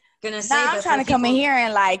 I was going to say, I'm trying to come in here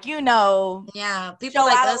and like, you know. Yeah, people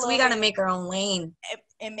like us, we got to make our own lane.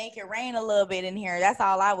 And make it rain a little bit in here. That's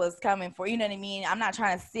all I was coming for. You know what I mean? I'm not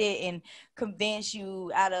trying to sit and convince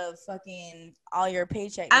you out of fucking all your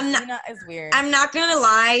paychecks. You know, it's weird. I'm not going to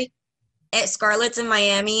lie. At Scarlett's in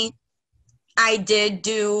Miami, I did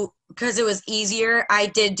do, because it was easier, I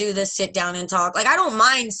did do the sit down and talk. Like, I don't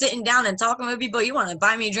mind sitting down and talking with people. You want to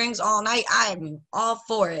buy me drinks all night? I'm all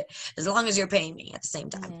for it, as long as you're paying me at the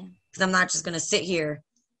same time. Because I'm not just going to sit here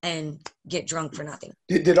and get drunk for nothing.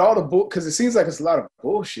 Did all the because it seems like it's a lot of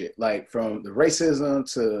bullshit, like from the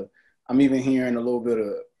racism to I'm even hearing a little bit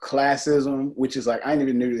of classism, which is like I didn't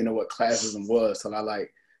even really know what classism was till I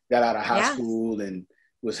like got out of high school and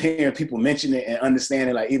was hearing people mention it and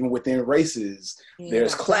understanding like even within races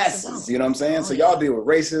there's classes. You know what I'm saying? So y'all deal with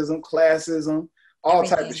racism, classism, all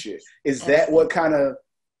type of shit. Is that what kind of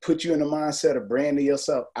put you in the mindset of branding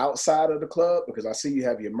yourself outside of the club? Because I see you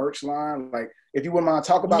have your merch line. Like, if you wouldn't mind,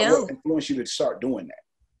 talk about what influenced you to start doing that.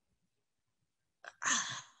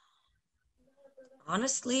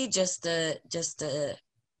 Honestly, just the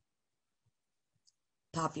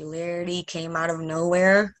popularity came out of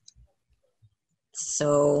nowhere.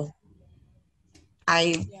 So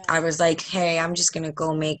I was like, hey, I'm just gonna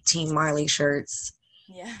go make Team Marley shirts.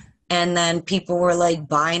 Yeah. And then people were like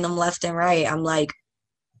buying them left and right. I'm like,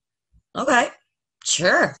 okay,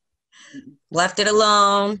 sure. Left it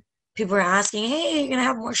alone. People were asking, hey, you're going to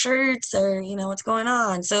have more shirts or, you know, what's going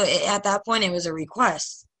on? So at that point, it was a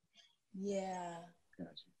request. Yeah.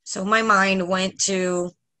 So my mind went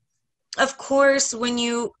to, of course,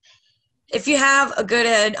 if you have a good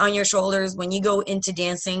head on your shoulders, when you go into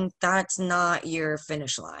dancing, that's not your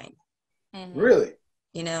finish line. Mm-hmm. Really?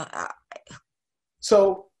 You know?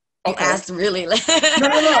 So... Okay. You asked really like no.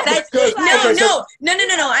 I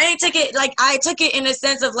didn't take it like I took it in a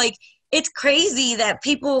sense of like it's crazy that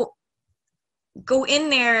people go in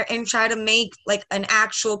there and try to make like an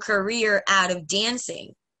actual career out of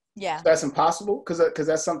dancing. Yeah. So that's impossible? Because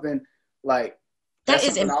that's something like, that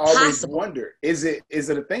is impossible. I always wonder, is it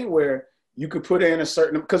a thing where you could put in a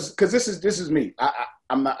certain, because this is me.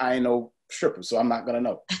 I ain't no stripper, so I'm not gonna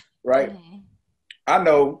know, right? Mm-hmm. I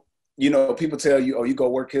know, people tell you, oh, you go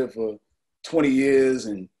work here for 20 years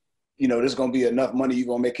and there's gonna be enough money you're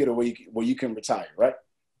gonna make it where you can retire, right?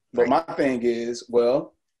 But my thing is,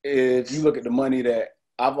 well, if you look at the money that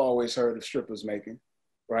I've always heard of strippers making,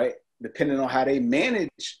 right? Depending on how they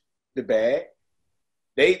manage the bag,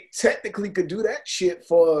 they technically could do that shit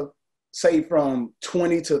for, say, from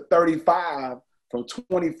 20 to 35, from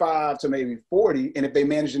 25 to maybe 40. And if they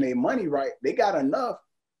managing their money right, they got enough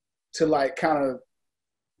to like kind of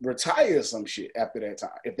retire some shit after that time,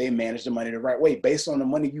 if they manage the money the right way, based on the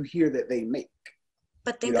money you hear that they make.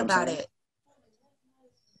 But think about it.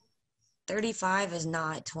 35 is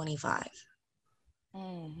not 25.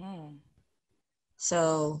 Mm-hmm.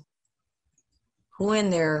 So who in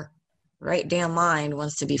their right damn mind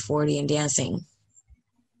wants to be 40 and dancing?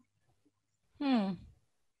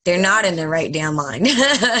 They're not in their right damn mind.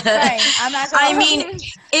 Right. I'm not gonna... I mean,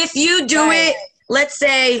 if you do it, let's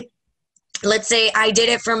say I did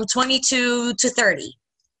it from 22 to 30.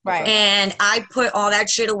 Right. And I put all that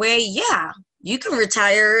shit away. Yeah. You can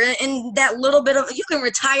retire in that little bit of, you can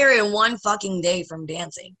retire in one fucking day from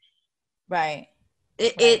dancing. Right.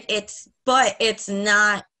 But it's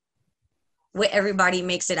not what everybody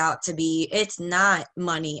makes it out to be. It's not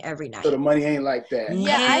money every night. So the money ain't like that.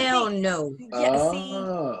 Hell no.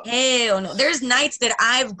 Hell no. There's nights that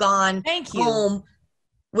I've gone home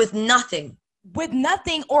with nothing. With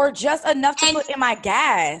nothing, or just enough to put in my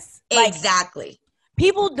gas. Exactly.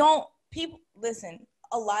 Listen,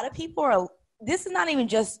 a lot of people are, this is not even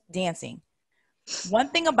just dancing. One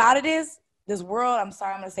thing about it is, this world, I'm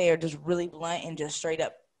sorry, I'm going to say, are just really blunt and just straight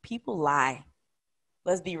up, people lie.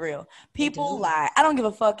 Let's be real. People lie. I don't give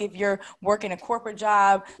a fuck if you're working a corporate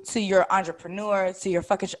job, to your entrepreneur, to your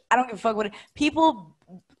fucking, I don't give a fuck what it, people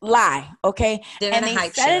lie, okay? And they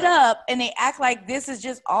set it up and they act like this is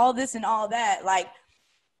just all this and all that. Like,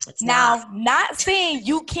 it's not saying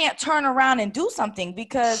you can't turn around and do something,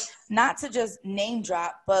 because not to just name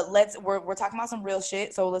drop, but we're talking about some real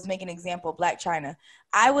shit. So let's make an example. Black China.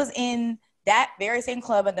 I was in that very same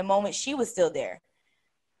club at the moment she was still there.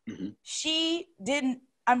 Mm-hmm. She didn't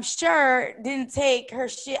take her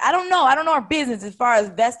shit. I don't know her business as far as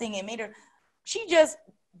vesting and made her. She just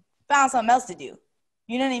found something else to do.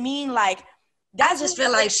 You know what I mean? Like, I just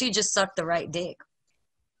feel like she just sucked the right dick.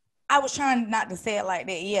 I was trying not to say it like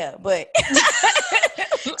that, yeah, but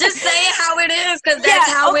just say it how it is, because that's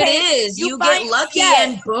how it is. You get lucky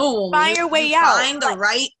and boom, find your way out. Find the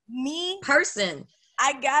right person.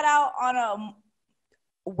 I got out on a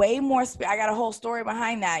way more. I got a whole story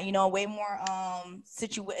behind that. Way more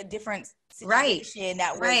different situation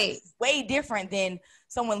that was way different than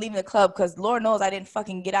someone leaving the club. Because Lord knows I didn't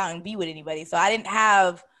fucking get out and be with anybody, so I didn't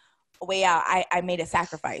have a way out. I made a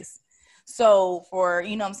sacrifice. So for,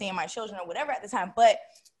 what I'm saying, my children or whatever at the time. But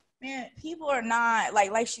man, people are not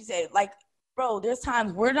like she said, like, bro, there's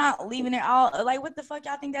times we're not leaving it all. Like, what the fuck,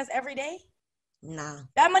 y'all think that's every day? Nah.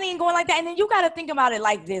 That money ain't going like that. And then you got to think about it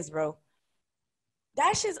like this, bro.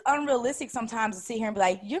 That's just unrealistic sometimes to sit here and be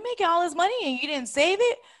like, you're making all this money and you didn't save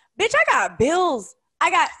it? Bitch, I got bills. I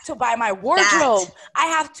got to buy my wardrobe. I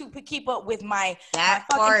have to keep up with my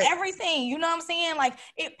fucking everything. You know what I'm saying? Like,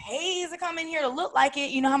 it pays to come in here to look like it.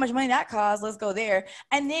 You know how much money that costs? Let's go there.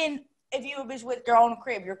 And then if you a bitch with your own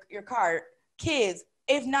crib, your car, kids,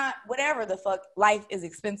 if not, whatever the fuck, life is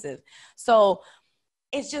expensive. So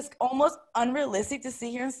it's just almost unrealistic to sit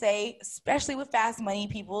here and say, especially with fast money,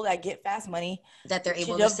 people that get fast money, that they're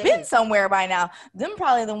able to save. Been somewhere by now. Them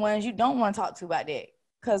probably the ones you don't want to talk to about that.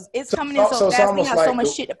 Because it's coming in so fast, we have so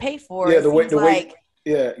much shit to pay for. Yeah, the way,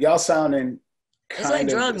 y'all sounding kind of... It's like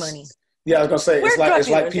drug money. Yeah, I was going to say, it's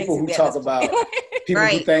like people who talk about, people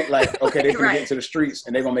who think like, okay, they're going to get into the streets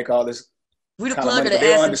and they're going to make all this We the plug of the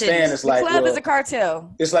they don't understand. It's like, the club is a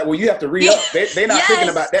cartel. It's like, well, you have to re-up. They're not thinking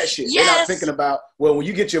about that shit. They're not thinking about, well, when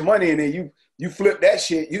you get your money and then you flip that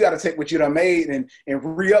shit, you got to take what you done made and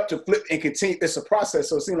re-up to flip and continue. It's a process.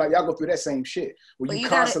 So it seems like y'all go through that same shit where you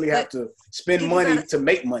constantly have to spend money to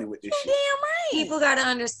make money with this shit. Damn right. People got to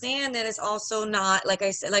understand that it's also not, like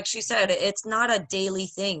I said, like she said, it's not a daily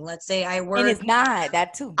thing. Let's say I work. And it's not,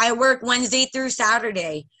 that too. I work Wednesday through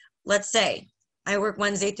Saturday. Let's say I work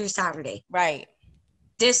Wednesday through Saturday. Right.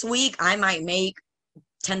 This week, I might make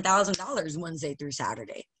 $10,000 Wednesday through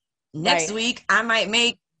Saturday. Next week, I might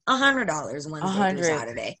make $100 Wednesday through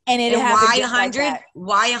Saturday. And why 100?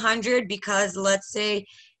 Why 100? Because let's say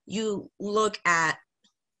you look at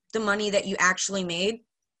the money that you actually made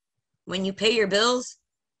when you pay your bills,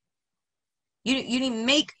 you didn't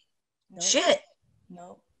make shit.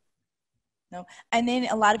 No. And then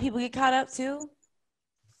a lot of people get caught up too.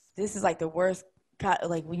 This is like the worst.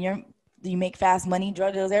 Like when you make fast money,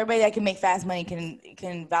 drug dealers, everybody that can make fast money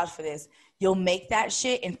can vouch for this. You'll make that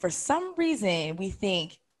shit, and for some reason we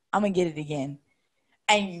think I'm gonna get it again,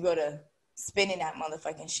 and you go to spending that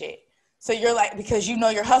motherfucking shit. So you're like, because you know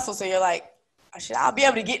your hustle, so you're like, I'll be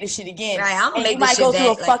able to get this shit again. Right, I'm gonna and make you might go through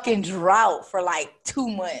a like, fucking drought for like 2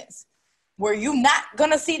 months, where you not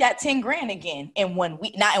gonna see that 10 grand again in 1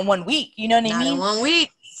 week. Not in 1 week. You know what I mean? Not in 1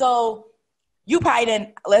 week. So you probably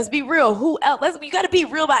didn't. Let's be real. Who else? You got to be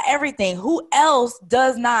real about everything. Who else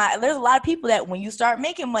does not? There's a lot of people that when you start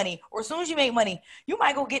making money, or as soon as you make money, you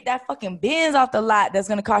might go get that fucking Benz off the lot that's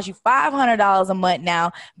gonna cost you $500 a month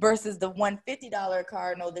now versus the $150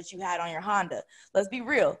 car note that you had on your Honda. Let's be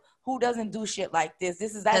real. Who doesn't do shit like this?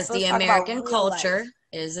 That's the American culture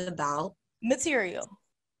is about material.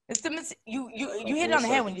 It's you hit it on the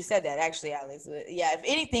head when you said that, actually, Alex. Yeah, if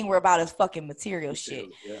anything, we're about is fucking material shit.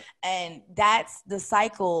 Yeah. And that's the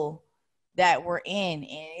cycle that we're in,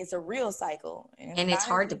 and it's a real cycle. And it's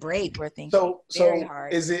hard to break. So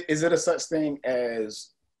hard. Is it a such thing as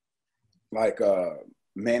like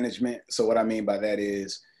management? So what I mean by that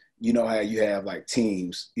is, you know how you have like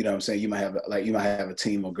teams, you know what I'm saying? You might have a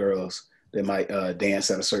team of girls that might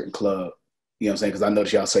dance at a certain club. You know what I'm saying? Because I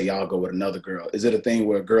notice y'all say y'all go with another girl. Is it a thing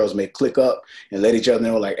where girls may click up and let each other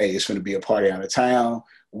know, like, hey, it's finna be a party out of town.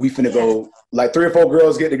 We finna go, like 3 or 4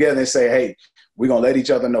 girls get together and say, hey, we're going to let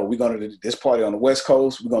each other know we're going to do this party on the West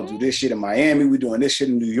Coast. We're going to do this shit in Miami. We're doing this shit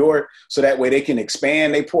in New York. So that way they can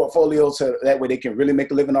expand their portfolio, so that way they can really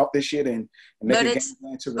make a living off this shit and make a game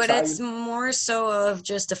plan to retire. But it's more so of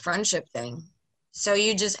just a friendship thing. So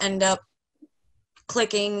you just end up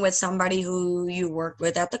clicking with somebody who you worked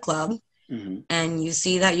with at the club. Mm-hmm. And you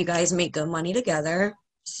see that you guys make good money together,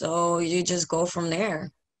 so you just go from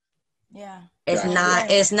there. Yeah, it's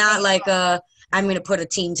not like I'm gonna put a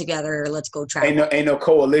team together. Let's go travel. Ain't no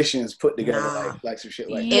coalitions put together like some shit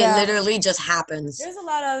like that. It literally just happens. There's a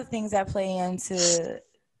lot of other things that play into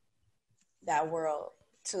that world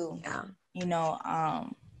too. Yeah, you know.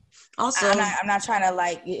 Also, I'm not trying to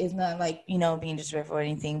like. It's not like, you know, being disrespectful or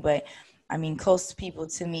anything, but I mean, close people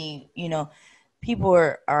to me, you know. People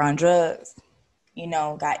are on drugs, you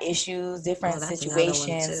know, got issues, different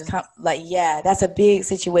situations. That's a big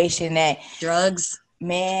situation. That drugs,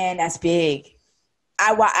 man, that's big.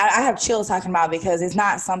 I have chills talking about, because it's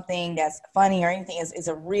not something that's funny or anything. It's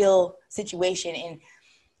a real situation, and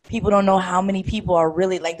people don't know how many people are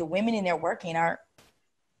really, like, the women in there working are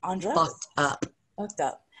on drugs. Fucked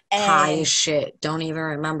up. And high as shit. Don't even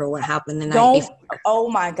remember what happened the night before. Oh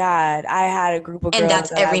my God. I had a group of girls. And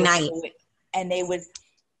that's every night. And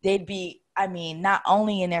they'd be, I mean, not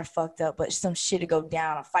only in there fucked up, but some shit to go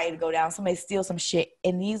down, a fight to go down, somebody steal some shit,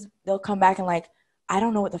 and they'll come back and like, I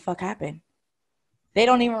don't know what the fuck happened. They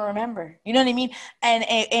don't even remember. You know what I mean?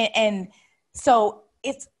 And so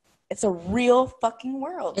it's a real fucking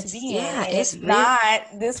world to be in. And it's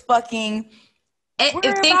not this fucking. Think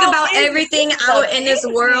about everything out in this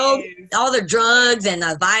world, all the drugs and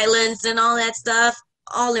the violence and all that stuff,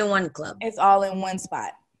 all in one club. It's all in one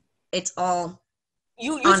spot. It's all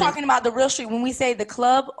you're talking about the real street. When we say the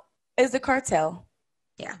club is the cartel,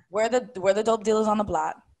 yeah, we're the dope dealers on the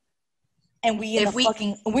block, and we're in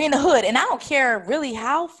the hood. And I don't care really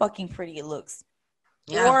how fucking pretty it looks,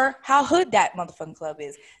 or how hood that motherfucking club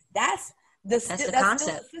is. That's the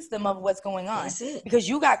concept, the system of what's going on. That's it. Because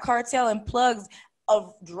you got cartel and plugs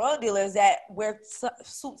of drug dealers that wear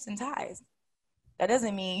suits and ties. That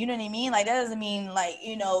doesn't mean, you know what I mean? Like, that doesn't mean, like,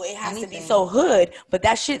 you know, it has to be so hood, but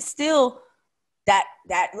that shit's still that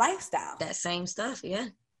lifestyle. That same stuff, yeah.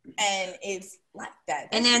 And it's like that.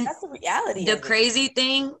 And then that's the reality. The crazy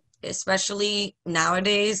thing, especially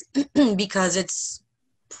nowadays, because it's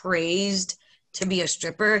praised to be a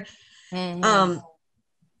stripper,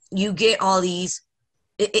 you get all these,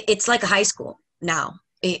 it's like a high school now.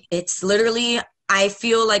 It's literally, I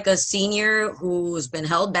feel like a senior who's been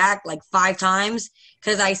held back like 5 times,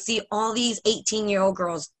 because I see all these 18-year-old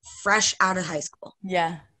girls fresh out of high school.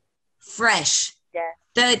 Yeah. Fresh. Yeah.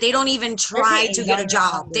 They don't even try to get a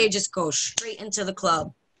job. They just go straight into the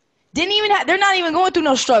club. They're not even going through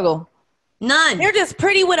no struggle. None. They're just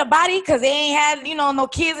pretty with a body because they ain't had, you know, no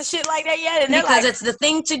kids and shit like that yet. And because it's the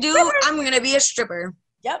thing to do. Stripper. I'm going to be a stripper.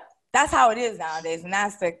 Yep. That's how it is nowadays. And I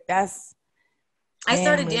started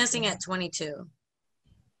dancing at 22.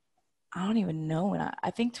 I don't even know when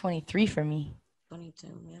I think 23 for me. 22,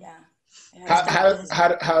 yeah. How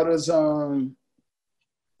does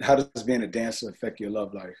how does being a dancer affect your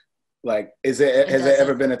love life? Like, has there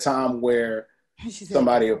ever been a time where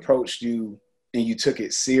somebody approached you and you took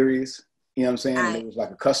it serious? You know what I'm saying? And it was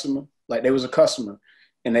like a customer. Like, there was a customer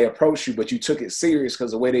and they approached you, but you took it serious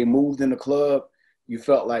because the way they moved in the club, you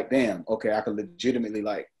felt like, damn, okay, I could legitimately,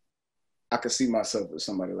 like, I could see myself with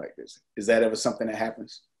somebody like this. Is that ever something that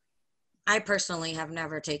happens? I personally have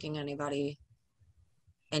never taken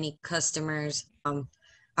any customers.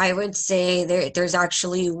 I would say there's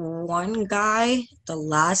actually one guy, the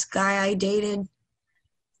last guy I dated,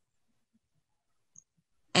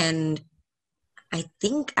 and I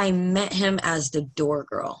think I met him as the door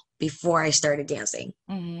girl before I started dancing.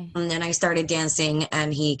 Mm-hmm. And then I started dancing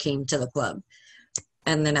and he came to the club.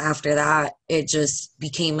 And then after that, it just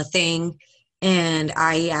became a thing. And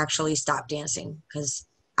I actually stopped dancing because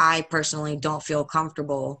I personally don't feel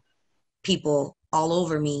comfortable people all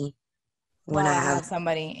over me when I have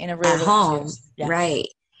somebody in a real at home. Yeah. Right.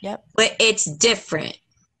 Yep. But it's different.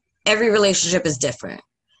 Every relationship is different.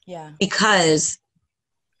 Yeah. Because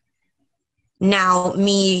now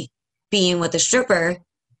me being with a stripper,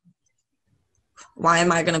 why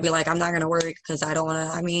am I going to be like, I'm not going to work because I don't want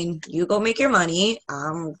to, I mean, you go make your money.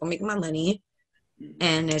 I'm going to make my money.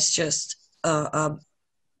 And it's just a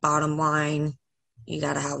bottom line. You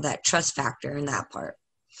got to have that trust factor in that part.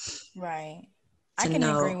 Right. I can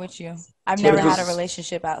agree with you. I've never had a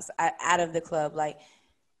relationship out of the club. Like,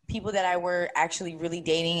 people that I were actually really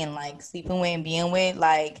dating and like sleeping with and being with,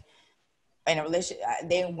 like, in a relationship,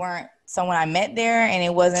 they weren't someone I met there, and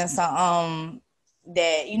it wasn't some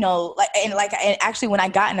that, you know, and actually when I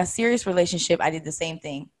got in a serious relationship, I did the same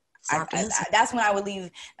thing. That's when I would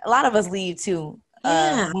leave. A lot of us leave too.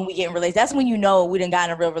 When we get in relationships, that's when you know we done got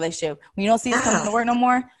in a real relationship. When you don't see us coming to work no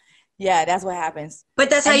more, yeah, that's what happens. But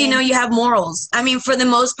that's how you know you have morals. I mean, for the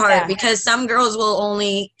most part, because some girls will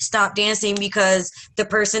only stop dancing because the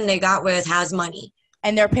person they got with has money.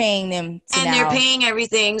 And they're paying them they're paying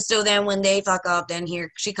everything. So then when they fuck up, then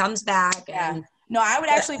here she comes back. Yeah. No, I would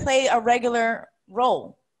actually play a regular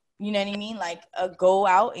role. You know what I mean? Like, go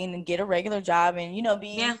out and get a regular job and, you know,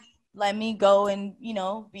 let me go and, you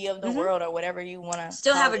know, be of the world or whatever you want to.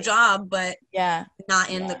 Still have a job, but not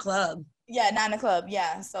in the club. Yeah, not in the club.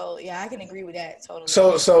 Yeah. So, yeah, I can agree with that totally.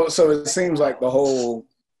 So it seems like the whole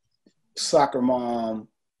soccer mom,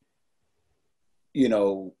 you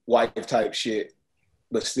know, wife type shit,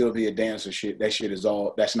 but still be a dancer shit. That shit is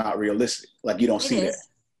that's not realistic. Like, you don't see that.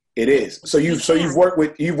 It is. So you've worked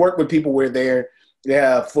with people where they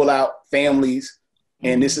have full out families,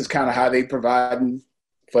 and this is kind of how they providing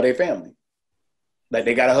for their family. Like,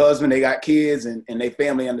 they got a husband, they got kids, and their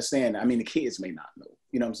family understand. I mean, the kids may not know.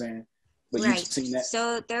 You know what I'm saying? But you've seen that.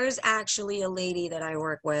 So there's actually a lady that I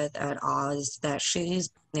work with at Oz that she's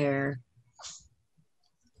there.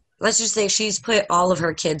 Let's just say she's put all of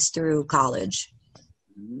her kids through college.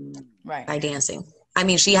 Right. By dancing. I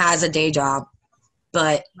mean, she has a day job,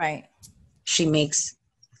 but she makes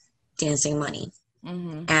dancing money.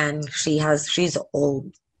 Mm-hmm. And she's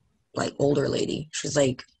old, like older lady. She's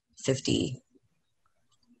like 50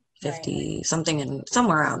 something, and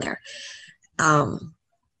somewhere around there.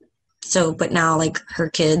 So, but now, like, her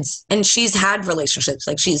kids, and she's had relationships,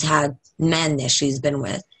 like she's had men that she's been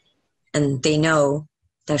with, and they know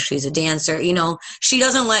that she's a dancer. You know, she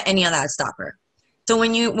doesn't let any of that stop her. So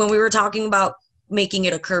when we were talking about making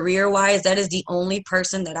it a career-wise, that is the only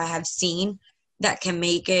person that I have seen that can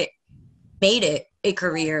made it a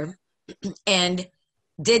career and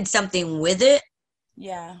did something with it.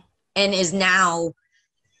 Yeah. And is now,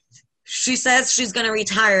 she says she's going to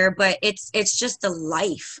retire, but it's just a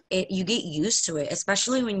life. You get used to it,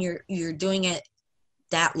 especially when you're doing it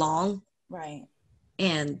that long. Right.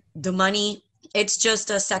 And the money, it's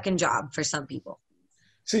just a second job for some people.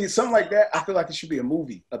 See, something like that, I feel like it should be a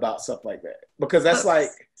movie about stuff like that, because that's like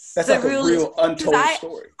a real untold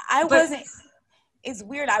story. It's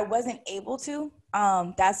weird. I wasn't able to.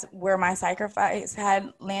 That's where my sacrifice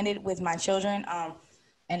had landed with my children.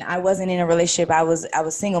 And I wasn't in a relationship. I was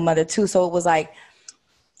single mother too. So it was like,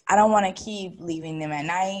 I don't want to keep leaving them at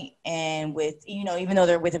night and with, you know, even though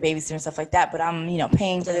they're with a babysitter and stuff like that, but I'm, you know,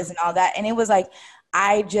 paying for this and all that. And it was like,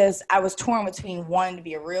 I was torn between wanting to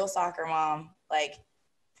be a real soccer mom, like,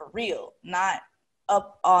 for real, not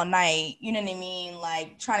up all night, you know what I mean?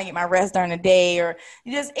 Like, trying to get my rest during the day, or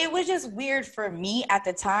it was just weird for me at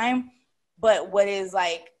the time. But what is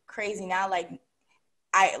like crazy now,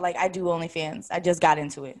 I do OnlyFans. I just got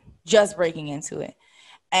into it, just breaking into it.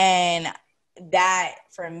 And that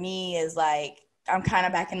for me is like, I'm kind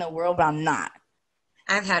of back in the world, but I'm not.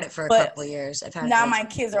 I've had it for a couple of years. Now my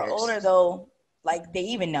kids are older though, like they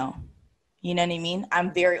even know. You know what I mean?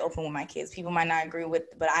 I'm very open with my kids. People might not agree with,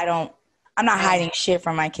 but I'm not hiding shit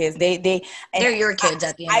from my kids. They're your kids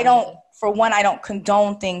at the end. I don't, for one, I don't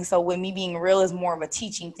condone things. So with me being real is more of a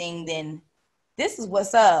teaching thing than this is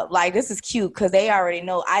what's up. Like, this is cute because they already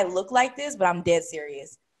know I look like this, but I'm dead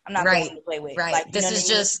serious. I'm not going to play with. Right. Like, this is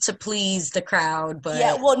just to please the crowd. But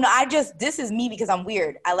yeah, well, no, this is me because I'm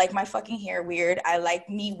weird. I like my fucking hair weird. I like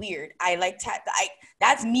me weird. I like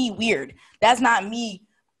that's me weird. That's not me.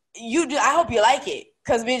 You do. I hope you like it.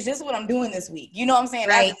 Cause bitch, this is what I'm doing this week. You know what I'm saying?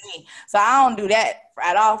 Right. That's me. So I don't do that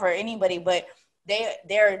at all for anybody, but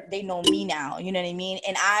they know me now. You know what I mean?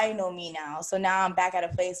 And I know me now. So now I'm back at a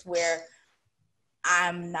place where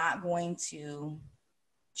I'm not going to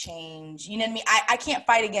change. You know what I mean? I can't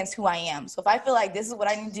fight against who I am. So if I feel like this is what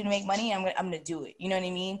I need to do to make money, I'm gonna do it. You know what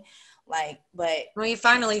I mean? Like, but when you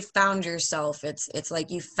finally found yourself, it's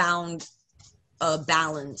like you found a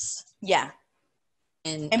balance. Yeah.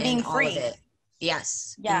 And being all free. Of it.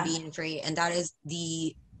 Yes. Yeah. And being free. And that is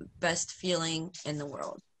the best feeling in the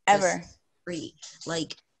world. Ever. Just free.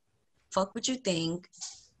 Like, fuck what you think.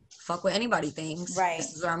 Fuck what anybody thinks. Right.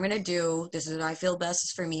 This is what I'm going to do. This is what I feel best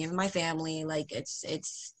is for me and my family. Like,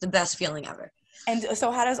 it's the best feeling ever. And so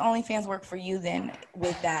how does OnlyFans work for you then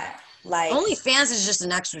with that? Like, OnlyFans is just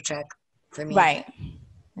an extra check for me. Right.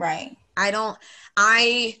 Right. I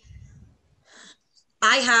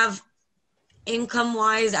have...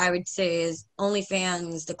 Income-wise, I would say is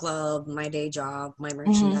OnlyFans, the club, my day job, my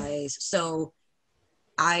merchandise. So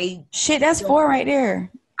that's 4 right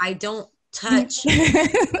there. I don't touch.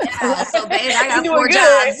 Yeah, so babe, I got 4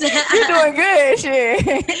 jobs. jobs. You're doing good,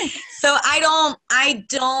 shit. So I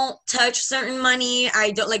don't touch certain money.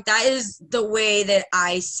 I don't like that is the way that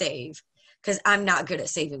I save because I'm not good at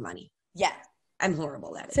saving money. Yeah, I'm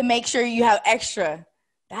horrible at it. To make sure you have extra.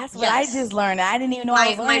 That's what I just learned. I didn't even know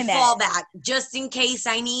I was learning that. My fallback, just in case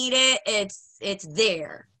I need it, it's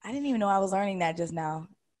there. I didn't even know I was learning that just now.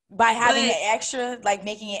 By having it extra, like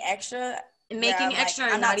making it extra. Making extra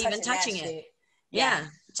and not even touching it. Shit. Yeah.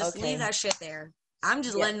 Just leave that shit there. I'm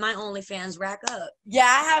just letting my OnlyFans rack up. Yeah,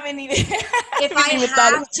 I haven't even. If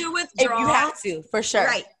I have to withdraw. If you have to, for sure.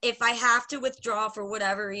 Right. If I have to withdraw for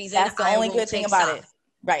whatever reason, that's the only good thing about it.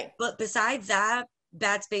 Right. But besides that,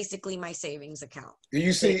 that's basically my savings account. Do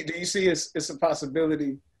you see it's a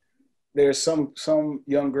possibility there's some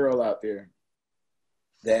young girl out there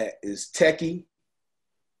that is techie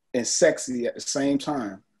and sexy at the same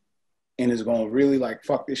time and is going to really like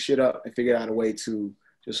fuck this shit up and figure out a way to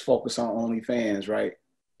just focus on OnlyFans, right?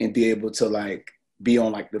 And be able to like be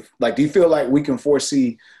on like do you feel like we can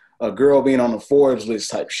foresee a girl being on the Forbes list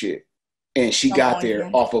type shit? And she got there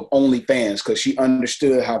off of OnlyFans because she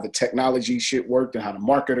understood how the technology shit worked and how to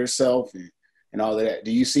market herself and all of that.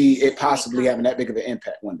 Do you see it possibly having that big of an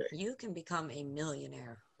impact one day? You can become a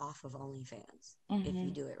millionaire off of OnlyFans if you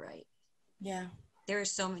do it right. Yeah. There are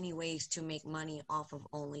so many ways to make money off of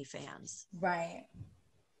OnlyFans. Right.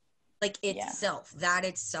 Like itself,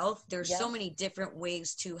 there's so many different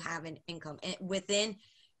ways to have an income. And within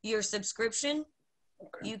your subscription,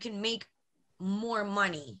 you can make more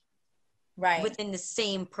money. Right. Within the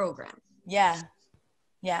same program. Yeah.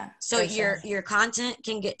 So your content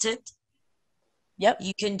can get tipped. Yep.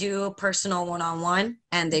 You can do a personal one-on-one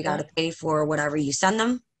and they got to pay for whatever you send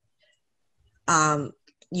them.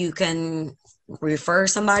 You can refer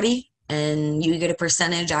somebody and you get a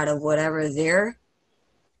percentage out of whatever they're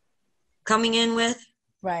coming in with.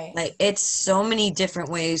 Right. Like it's so many different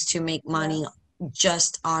ways to make money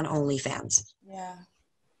just on OnlyFans. Yeah.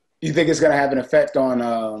 You think it's going to have an effect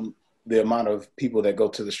on the amount of people that go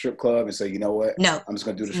to the strip club and say, you know what? No. I'm just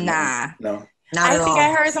going to do this. Nah. No. Not at all. I think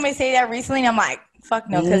I heard somebody say that recently and I'm like, fuck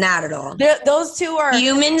no. Not at all. Those two are...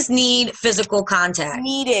 Humans need physical contact.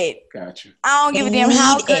 Need it. Gotcha. I don't give a damn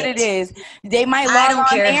how good it is. They might log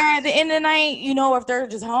on there at the end of the night, you know, if they're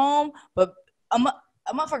just home, but a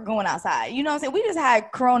motherfucker going outside. You know what I'm saying? We just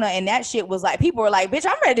had Corona and that shit was like, people were like, bitch,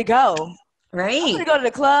 I'm ready to go. Right. I'm gonna go to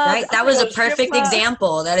the club. Right. That was a perfect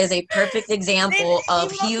example. That is a perfect example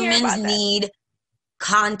of humans need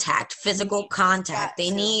contact, physical contact.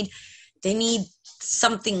 They need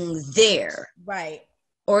something there. Right.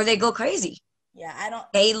 Or they go crazy. Yeah,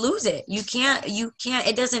 they lose it. You can't,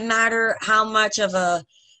 it doesn't matter how much of a,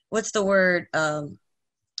 what's the word,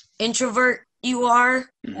 introvert you are.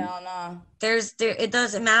 No. It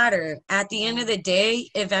doesn't matter. At the end of the day,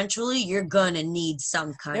 eventually you're gonna need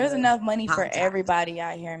some kind There's of enough money contact. for everybody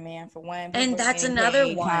out here, man, for one. And that's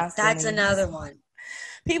another one. That's another one.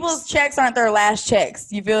 People's checks aren't their last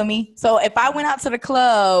checks. You feel me? So if I went out to the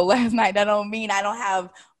club last night, that don't mean I don't have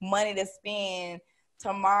money to spend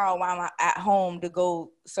tomorrow while I'm at home to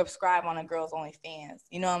go subscribe on a girl's OnlyFans.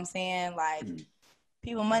 You know what I'm saying? Like,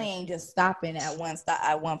 people money ain't just stopping at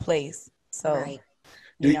one place. So, right.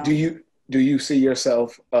 Do you see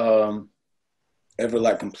yourself ever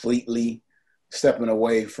like completely stepping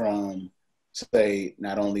away from, say,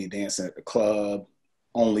 not only dancing at the club,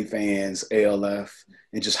 OnlyFans, ALF,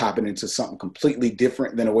 and just hopping into something completely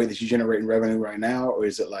different than the way that you're generating revenue right now? Or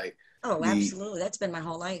is it like, absolutely, that's been my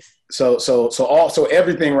whole life. So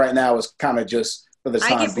everything right now is kind of just for the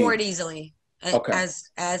time I get bored being. Easily. Okay.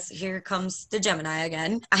 As here comes the Gemini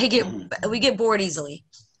again. We get bored easily.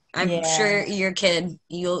 I'm sure your kid,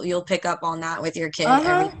 you'll pick up on that with your kid.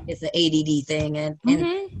 It's the ADD thing, and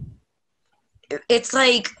it's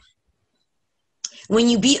like when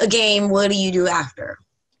you beat a game, what do you do after?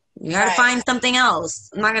 You got to find something else.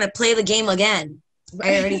 I'm not gonna play the game again.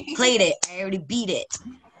 I already played it. I already beat it.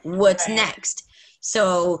 What's next?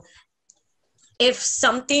 So if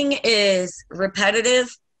something is repetitive,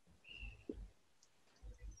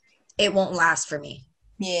 it won't last for me.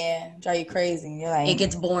 Yeah, drive you crazy. You're like, it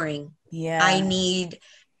gets boring. Yeah. I need,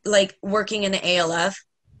 like, working in an ALF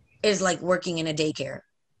is like working in a daycare.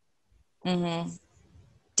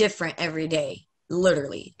 Different every day,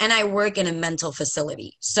 literally. And I work in a mental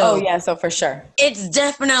facility. So so for sure. It's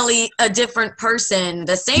definitely a different person.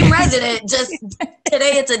 The same resident, just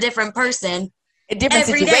today it's a different person. A different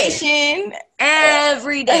situation.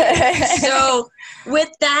 Every day. So with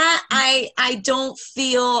that, I don't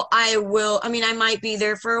feel I will. I mean, I might be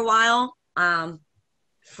there for a while.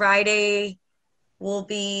 Friday will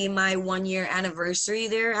be my 1-year anniversary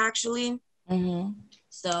there, actually.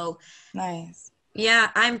 So nice. Yeah,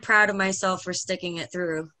 I'm proud of myself for sticking it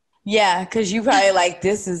through. Yeah, because you probably like,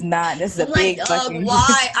 this is a big fucking...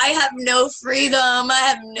 why? I have no freedom.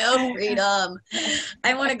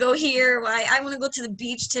 I want to go here. Why? I want to go to the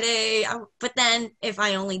beach today. But then if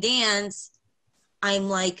I only dance, I'm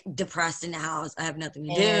like depressed in the house. I have nothing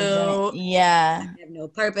to do. Yeah. I have no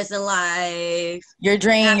purpose in life. You're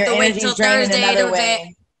drained. Your energy's drained in another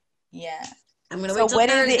way. Yeah. I'm going to wait till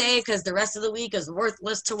Thursday because the rest of the week is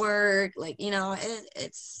worthless to work. Like,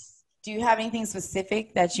 it's... Do you have anything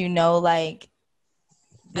specific that like,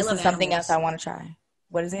 this is something else I want to try?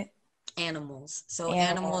 What is it? Animals. So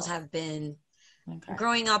animals have been... Okay.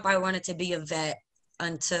 Growing up, I wanted to be a vet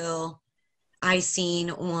until I seen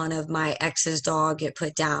one of my ex's dog get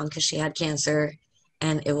put down because she had cancer.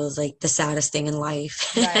 And it was like the saddest thing in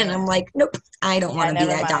life. Right. And I'm like, nope, I don't want to be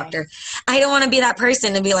that doctor. I don't want to be that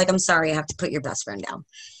person to be like, I'm sorry, I have to put your best friend down.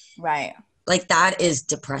 Right. Like, that is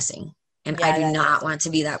depressing. And I do not want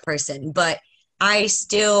to be that person. But I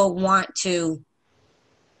still want to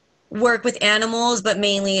work with animals, but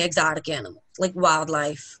mainly exotic animals. Like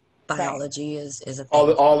wildlife biology is a thing.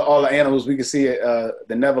 All the animals we can see at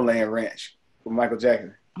the Neverland Ranch with Michael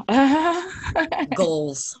Jackson.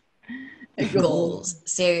 Goals.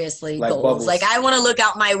 Seriously, like goals. Bubbles. Like, I want to look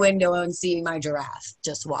out my window and see my giraffe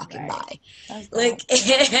just walking by. Like,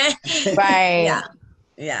 right.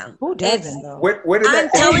 Yeah. Who doesn't though? I'm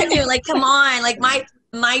telling you, like, come on. Like,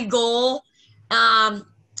 my goal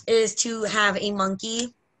is to have a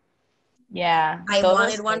monkey. Yeah. I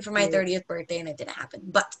wanted one for my 30th birthday and it didn't happen.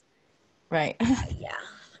 But right. Yeah.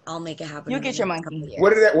 I'll make it happen. You'll get your monkey.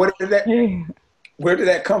 Where did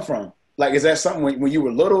that come from? Like, is that something when you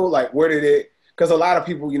were little? Like, where did it? Because a lot of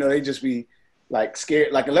people, they just be like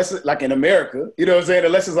scared. Like, unless it's like in America, you know what I'm saying?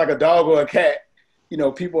 Unless it's like a dog or a cat,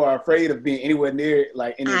 people are afraid of being anywhere near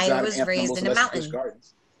like any exotic animals. I was raised in a mountain.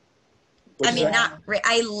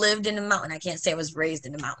 I lived in a mountain. I can't say I was raised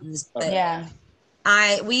in the mountains, but yeah.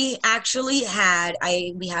 We actually had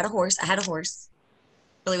a horse. I had a horse.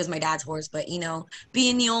 Really, it was my dad's horse, but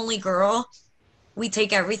being the only girl, we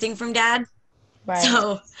take everything from dad. Right.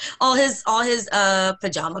 So all his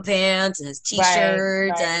pajama pants and his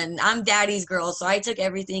t-shirts, and I'm daddy's girl, so I took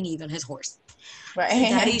everything, even his horse. Right.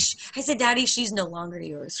 I said, Daddy, she's no longer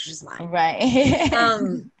yours. She's mine. Right.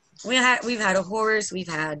 We've had a horse, we've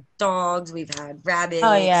had dogs, we've had rabbits.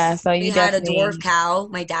 Oh yeah, so we had a dwarf cow.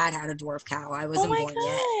 My dad had a dwarf cow. I wasn't born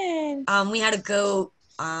yet. We had a goat.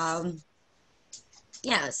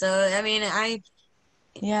 Yeah. So I mean,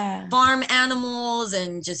 farm animals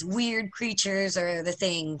and just weird creatures are the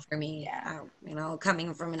thing for me. Yeah.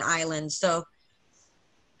 Coming from an island, so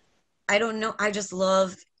I don't know. I just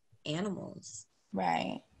love animals.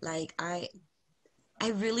 Right. Like I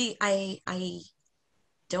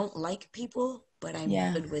don't like people, but I'm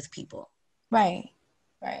good with people. Right.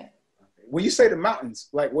 Right. When you say the mountains,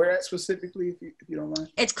 like where at specifically, if you don't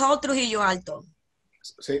mind? It's called Trujillo Alto.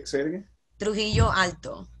 Say it again. Trujillo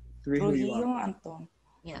Alto. Trujillo Alto.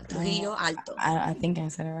 Yeah, Trujillo Alto. I think I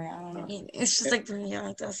said it right. I don't know. It's just like Trujillo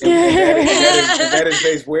Alto. And that is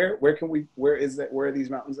based where? Where is that? Where are these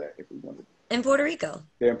mountains at? If we want to. In Puerto Rico.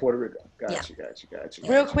 They're in Puerto Rico. Gotcha.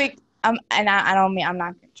 Real quick, I'm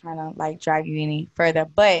not trying to like drag you any further,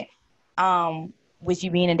 but with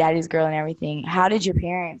you being a daddy's girl and everything, how did your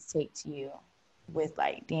parents take to you with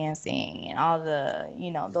like dancing and all the,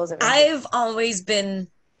 those events? I've always been,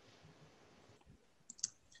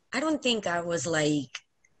 I don't think I was like,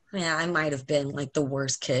 I might have been like the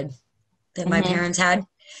worst kid that my parents had.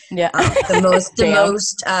 Yeah. The most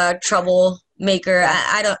troublemaker.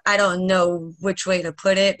 Yeah. I don't know which way to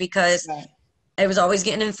put it, because I was always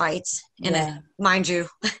getting in fights. And mind you,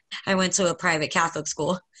 I went to a private Catholic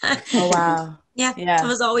school. Oh, wow. Yeah. I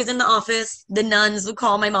was always in the office. The nuns would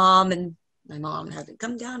call my mom, and my mom had to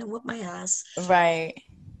come down and whoop my ass. Right.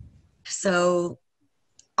 So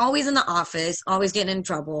always in the office, always getting in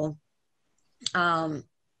trouble. And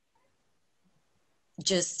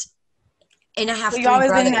I have you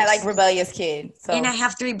always been that like rebellious kid. So. And I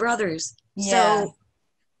have 3 brothers. Yeah. So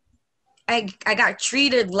I got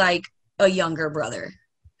treated like a younger brother.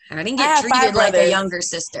 I didn't get treated like a younger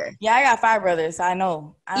sister. Yeah, I got 5 brothers. I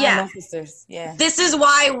know. I have no sisters. Yeah. This is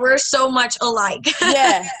why we're so much alike.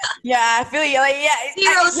 Yeah. Yeah, I feel you. Like,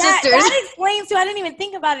 0 sisters. That explains too. I didn't even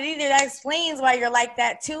think about it either. That explains why you're like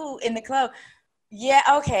that too in the club. Yeah,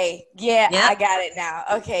 okay. Yeah, yep. I got it now.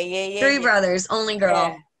 Okay, yeah. 3 brothers, only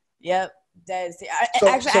girl. Yeah. Yep.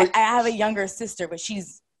 I have a younger sister, but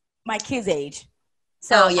she's my kid's age.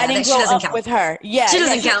 So I didn't grow up with her. Yeah, she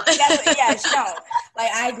doesn't count. She don't. Like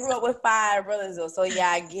I grew up with 5 brothers though, so yeah,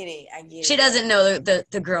 I get it. She doesn't know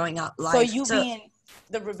the growing up life. So you being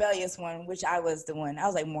the rebellious one, which I was the one. I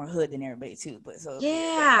was like more hood than everybody too, but so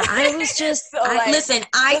yeah, I was just. So, like, listen,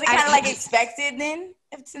 was it kind of like expected then,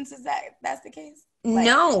 since that's the case? Like,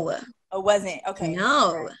 no. It wasn't. Okay.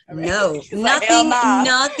 No. Right. No.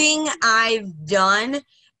 Nothing I've done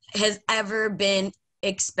has ever been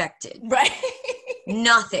expected. Right.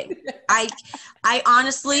 Nothing. I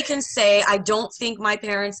honestly can say I don't think my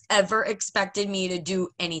parents ever expected me to do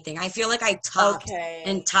anything. I feel like I topped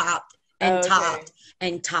and topped and topped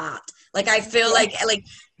and topped. Like I feel like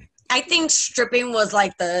I think stripping was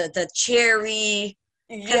like the cherry.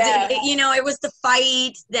 Because it was the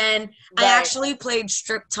fight. Then I actually played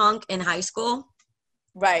strip tunk in high school.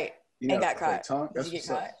 Right. And got caught. Did you get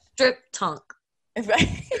caught? Strip tunk. Right.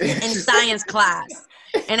 In science class.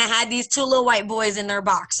 And I had these 2 little white boys in their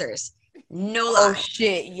boxers. No lie. Oh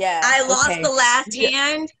shit, yeah. I lost the last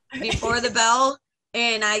hand before the bell.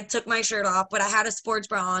 And I took my shirt off, but I had a sports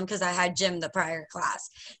bra on because I had gym the prior class.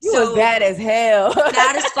 You was bad as hell.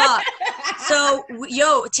 Bad as fuck. So,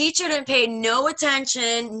 teacher didn't pay no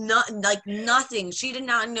attention, nothing. She did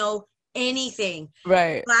not know anything.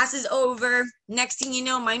 Right. Class is over. Next thing you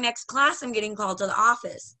know, my next class, I'm getting called to the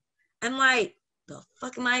office. I'm like, the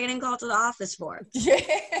fuck am I getting called to the office for? Yeah.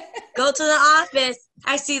 Go to the office.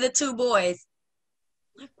 I see the 2 boys.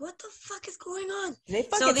 Like, what the fuck is going on? They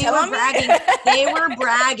were bragging. They were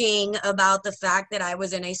bragging about the fact that I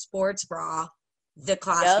was in a sports bra the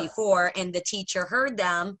class before, and the teacher heard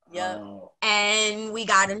them. Yep. And we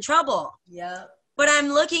got in trouble. Yep. But I'm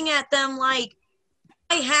looking at them like,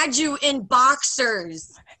 I had you in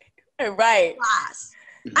boxers. Right. Class.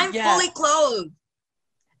 I'm fully clothed.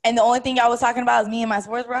 And the only thing y'all was talking about is me and my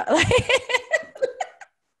sports bra.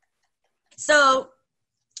 So.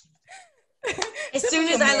 As soon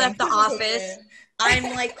as I left the office,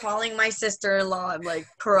 I'm like calling my sister-in-law. I'm like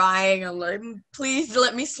crying. I'm like, please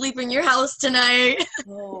let me sleep in your house tonight.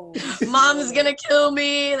 Oh, Mom's going to kill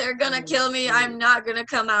me. They're going to kill me. I'm not going to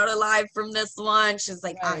come out alive from this one. She's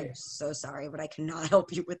like, I'm so sorry, but I cannot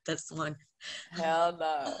help you with this one. Hell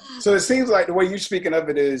no. So it seems like the way you're speaking of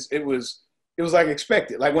it is, it was like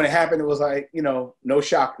expected. Like when it happened, it was like, no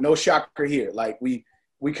shocker here. Like we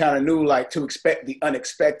kind of knew like to expect the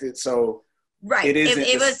unexpected. So right.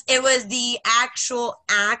 It was the actual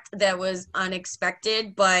act that was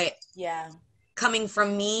unexpected, but coming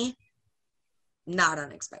from me, not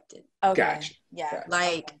unexpected. Okay. Gotcha. Yeah. Gotcha.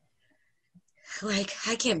 Like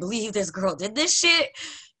I can't believe this girl did this shit.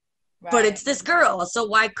 Right. But it's this girl, so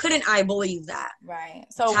why couldn't I believe that? Right.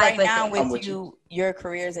 So right now with your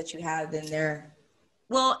careers that you have, then they're...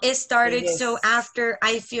 Well, it started, so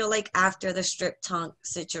I feel like after the strip tunk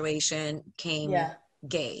situation came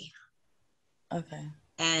gay. Okay.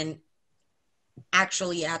 And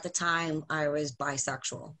actually at the time I was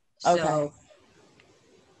bisexual. So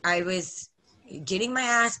I was getting my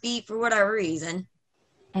ass beat for whatever reason.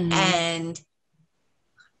 Mm-hmm. And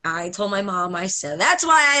I told my mom, I said, that's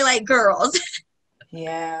why I like girls.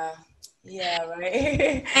 Yeah. Yeah,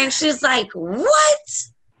 right. And she's like, what?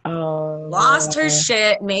 Oh. Lost her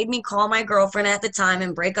shit, made me call my girlfriend at the time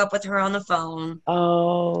and break up with her on the phone.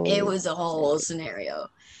 Oh. It was a whole scenario.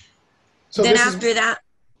 So then after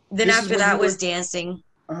that was dancing.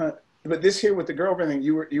 But this here with the girlfriend,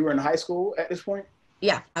 you were in high school at this point?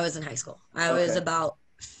 Yeah, I was in high school. I was about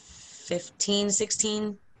 15,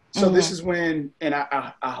 16. So this is when, and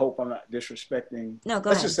I hope I'm not disrespecting. No, go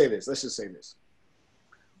Let's ahead. just say this.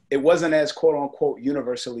 It wasn't as quote unquote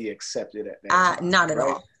universally accepted at that time. Not at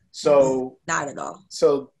all. So not at all.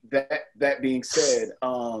 So that being said,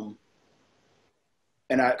 and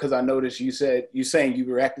because I noticed you saying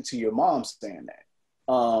you reacted to your mom saying that.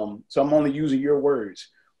 So I'm only using your words.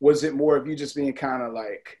 Was it more of you just being kind of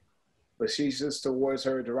like, but she's just towards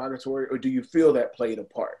her derogatory, or do you feel that played a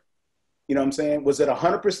part? You know what I'm saying? Was it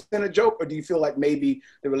 100% a joke, or do you feel like maybe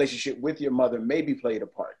the relationship with your mother maybe played a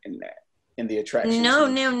part in that, in the attraction?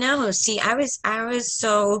 No. See, I was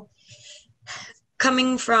so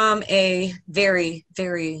coming from a very,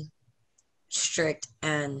 very strict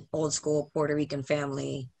and old school Puerto Rican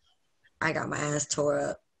family. I got my ass tore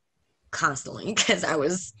up constantly because I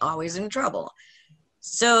was always in trouble.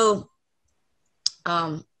 So,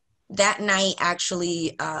 that night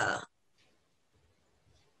actually, I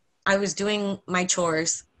was doing my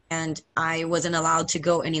chores and I wasn't allowed to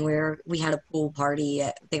go anywhere. We had a pool party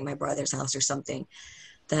at, I think, my brother's house or something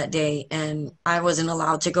that day, and I wasn't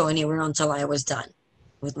allowed to go anywhere until I was done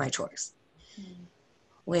with my chores,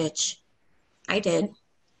 which I did.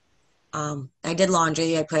 I did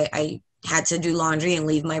laundry. I had to do laundry and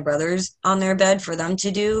leave my brothers on their bed for them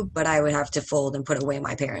to do, but I would have to fold and put away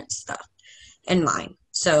my parents' stuff and mine.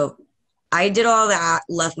 So I did all that,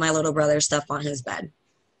 left my little brother's stuff on his bed.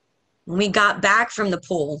 When we got back from the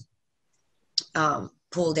pool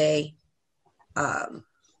day,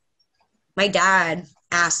 my dad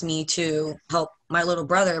asked me to help my little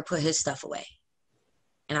brother put his stuff away.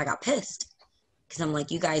 And I got pissed because I'm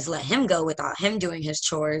like, you guys let him go without him doing his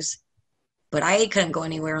chores. But I couldn't go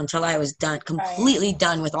anywhere until I was completely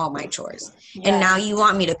done with all my chores. Yeah. And now you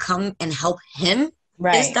want me to come and help him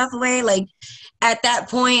put his stuff away? Like, at that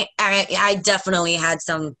point, I definitely had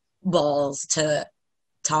some balls to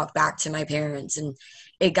talk back to my parents, and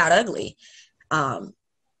it got ugly.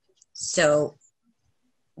 So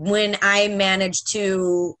when I managed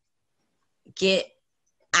to get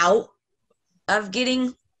out of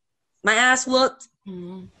getting my ass whooped,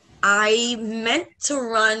 I meant to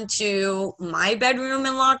run to my bedroom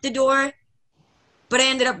and lock the door, but I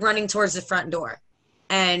ended up running towards the front door.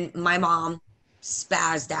 And my mom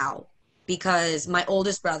spazzed out because my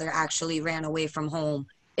oldest brother actually ran away from home.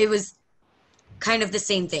 It was kind of the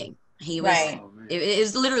same thing. He was, it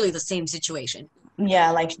was literally the same situation.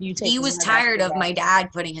 Yeah, like he was tired of my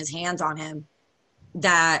dad putting his hands on him,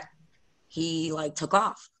 that he like took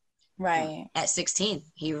off. Right. At 16.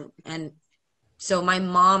 So my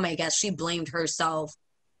mom, I guess she blamed herself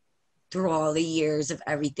through all the years of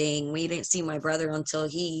everything. We didn't see my brother until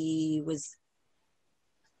he was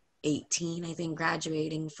 18, I think,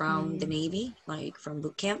 graduating from the Navy, like from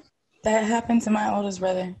boot camp. That happened to my oldest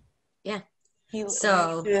brother. Yeah. He did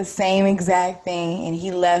the same exact thing, and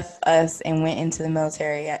he left us and went into the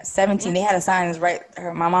military at 17. Yeah. They had to sign his right.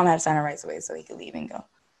 My mom had to sign her rights away so he could leave and go.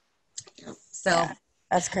 So yeah,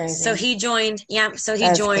 that's crazy. So he joined. Yeah. So he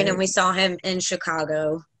joined, crazy. And we saw him in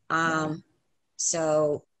Chicago.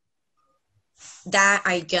 So that,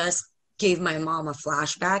 I guess, gave my mom a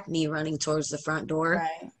flashback. Me running towards the front door,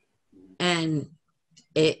 right? And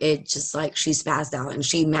it just like she spazzed out, and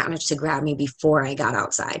she managed to grab me before I got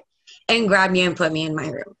outside. And grabbed me and put me in my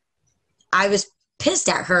room. I was pissed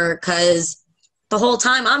at her because the whole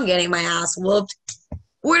time I'm getting my ass whooped.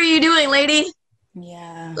 What are you doing, lady?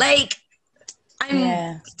 Yeah. Like,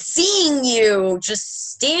 I'm seeing you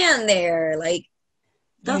just stand there. Like,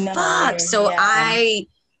 the fuck? So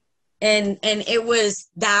and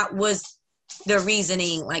that was the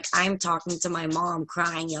reasoning. Like, I'm talking to my mom,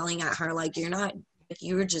 crying, yelling at her, like, you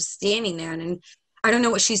were just standing there. And I don't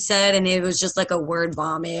know what she said, and it was just like a word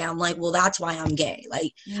vomit. I'm like, well, that's why I'm gay.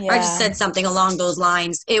 Like, I just said something along those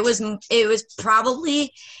lines. It was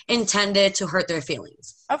probably intended to hurt their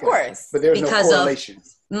feelings. Of course. But there's no correlation.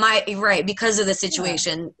 Because of the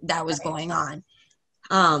situation that was going on.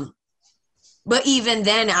 But even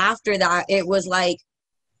then, after that, it was like,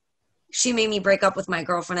 she made me break up with my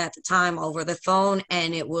girlfriend at the time over the phone,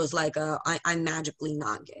 and it was like I'm magically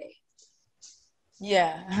not gay.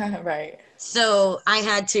 Yeah, right. So I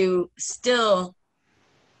had to still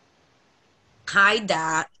hide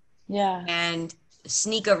that. Yeah. And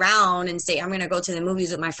sneak around and say I'm gonna go to the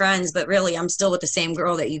movies with my friends, but really I'm still with the same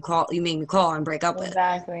girl that you made me call and break up with.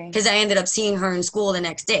 Exactly. Because I ended up seeing her in school the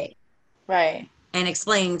next day. Right. And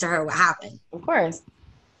explaining to her what happened. Of course.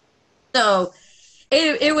 So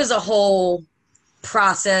it was a whole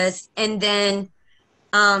process. And then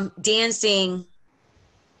dancing,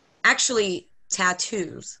 actually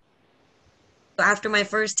tattoos. So after my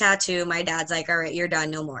first tattoo, my dad's like, all right, you're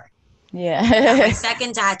done, no more. Yeah. My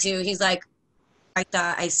second tattoo, he's like, I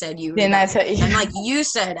thought I said you were didn't done. I tell you? I'm like, you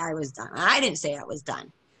said I was done. I didn't say I was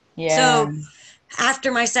done. Yeah. So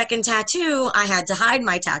after my second tattoo, I had to hide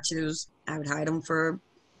my tattoos. I would hide them for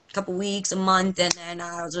a couple weeks, a month, and then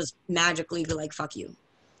I was just magically be like, fuck you.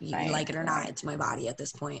 You like it or not, it's my body at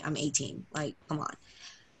this point. I'm 18. Like, come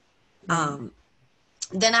on.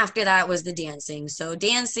 Then after that was the dancing. So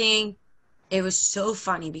dancing, it was so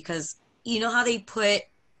funny because you know how they put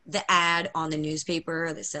the ad on the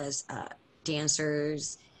newspaper that says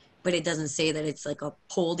dancers, but it doesn't say that it's like a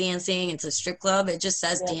pole dancing, it's a strip club. It just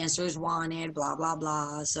says dancers wanted, blah, blah,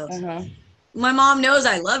 blah. So my mom knows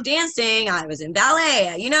I love dancing. I was in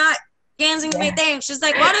ballet. You know, dancing's my thing. She's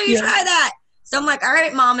like, why don't you try that? So I'm like, all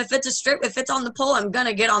right, Mom, if it's on the pole, I'm going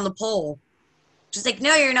to get on the pole. She's like,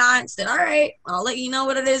 no, you're not. I said, all right, I'll let you know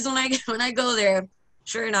what it is when I go there.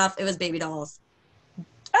 Sure enough, it was baby dolls.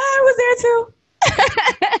 I was there too.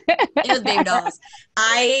 It was baby dolls.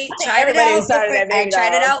 I tried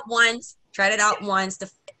it out once.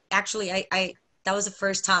 Actually, I that was the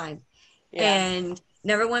first time, and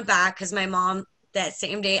never went back because my mom that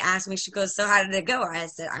same day asked me. She goes, "So how did it go?" I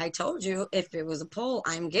said, "I told you if it was a pole,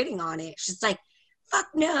 I'm getting on it." She's like, "Fuck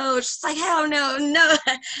no!" She's like, "Hell no, no."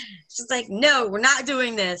 She's like, "No, we're not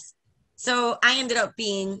doing this." So I ended up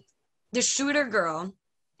being the shooter girl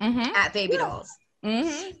at baby dolls.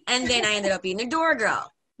 And then I ended up being the door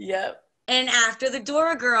girl. Yep. And after the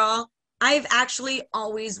door girl, I've actually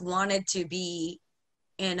always wanted to be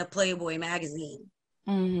in a Playboy magazine.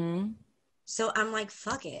 So I'm like,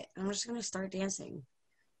 fuck it. I'm just going to start dancing.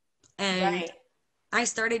 And I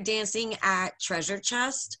started dancing at Treasure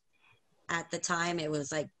Chest. At the time, it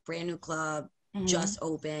was like brand new club, just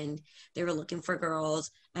opened. They were looking for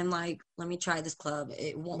girls. I'm like, let me try this club.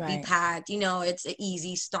 It won't be packed. You know, it's an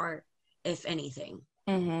easy start, if anything.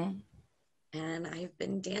 And I've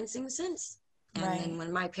been dancing since. And then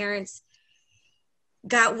when my parents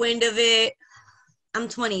got wind of it, I'm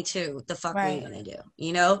 22. The fuck are you gonna do?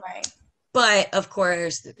 You know? But of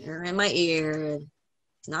course, they're in my ear.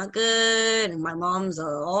 It's not good. And my mom's a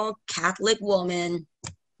all Catholic woman.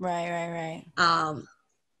 But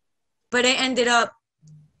I ended up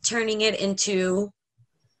turning it into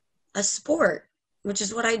a sport, which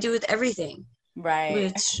is what I do with everything.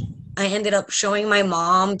 Which I ended up showing my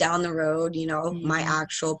mom down the road, you know, my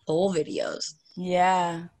actual pole videos.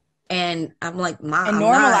 And I'm like, Mom, and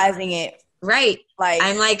normalizing it. Like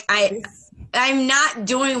I'm like, I'm not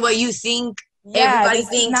doing what you think everybody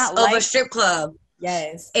thinks of a strip club.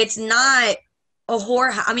 It's not a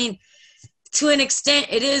whore. I mean, to an extent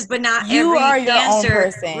it is, but not you every are your dancer.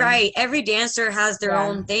 Own person. Every dancer has their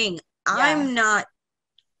own thing. I'm not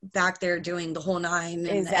back there doing the whole nine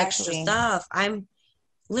and the extra stuff. I'm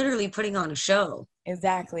literally putting on a show.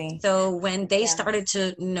 So when they started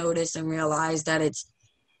to notice and realize that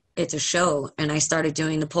it's a show, and I started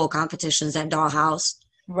doing the pole competitions at Dollhouse.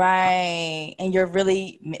 And you're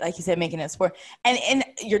really, like you said, making it a sport, and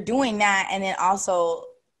you're doing that, and then also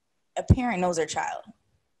a parent knows their child.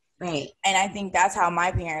 And I think that's how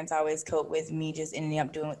my parents always cope with me just ending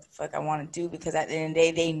up doing what the fuck I want to do, because at the end of the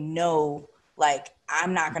day, they know, like,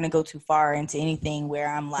 I'm not going to go too far into anything where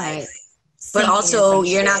I'm like, but also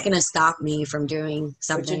you're not going to stop me from doing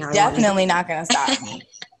something. But you're definitely not going to stop me.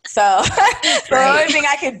 So the only thing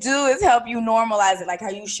I could do is help you normalize it, like how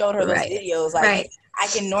you showed her those videos. Like I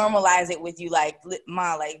can normalize it with you, like,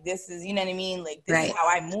 Ma, like this is, you know what I mean? Like this is how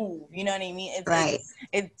I move. You know what I mean?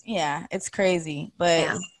 It's crazy,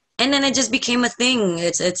 but. And then it just became a thing.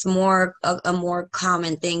 It's more a more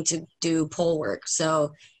common thing to do pole work.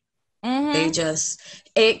 So they just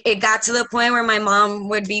it got to the point where my mom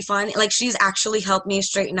would be funny. Like she's actually helped me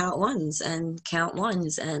straighten out ones and count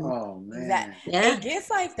ones. And it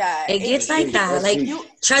gets like that. It gets like that. Like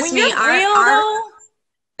trust me,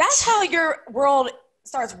 that's how your world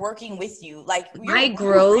starts working with you. Like my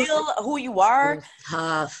growth, who you are,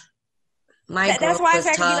 tough. That's why I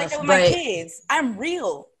try to be like that with my kids. I'm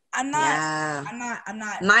real. I'm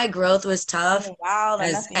not. My growth was tough,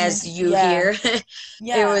 as you hear.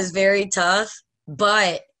 It was very tough,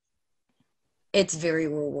 but it's very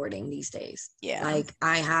rewarding these days. Like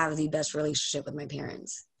I have the best relationship with my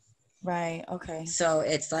parents. Right. Okay. So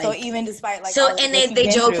it's like, so even despite like, and they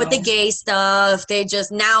joke with the gay stuff. They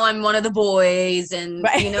just, now I'm one of the boys, and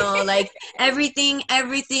right. you know, like everything,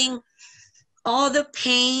 all the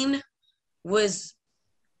pain was,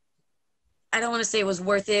 I don't want to say it was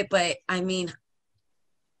worth it, but I mean,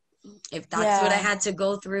 if that's what I had to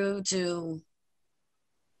go through to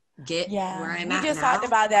get where I'm at now. We just talked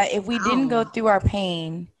about that. If we didn't go through our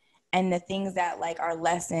pain and the things that like are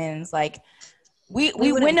lessons, like we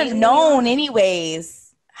wouldn't have known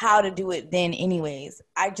anyways how to do it then anyways.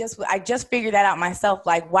 I just figured that out myself.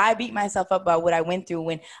 Like, why beat myself up about what I went through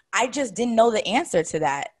when I just didn't know the answer to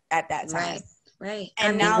that at that time. Right.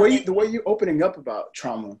 And now the way you're opening up about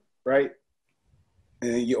trauma, right?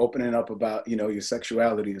 And you're opening up about, you know, your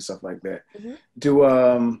sexuality and stuff like that.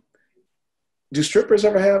 Mm-hmm. Do strippers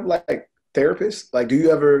ever have like therapists? Like, do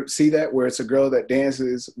you ever see that where it's a girl that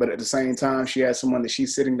dances, but at the same time she has someone that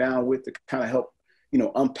she's sitting down with to kind of help, you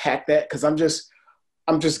know, unpack that? Because I'm just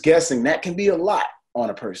guessing that can be a lot on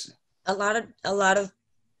a person. A lot of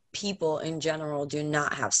people in general do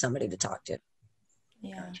not have somebody to talk to.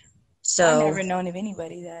 Yeah. So I've never known of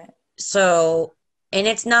anybody that. So, and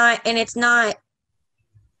it's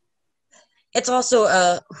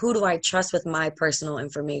also who do I trust with my personal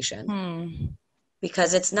information?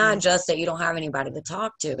 Because it's not just that you don't have anybody to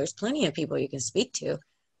talk to. There's plenty of people you can speak to,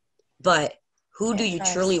 but who do you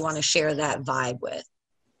truly want to share that vibe with?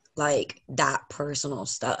 Like that personal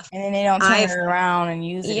stuff. And then they don't turn it around and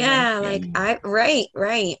use it. Yeah, like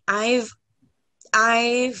right.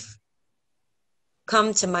 I've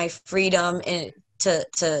come to my freedom and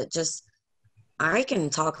to just, I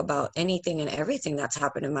can talk about anything and everything that's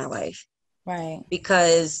happened in my life. Right.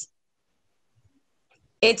 Because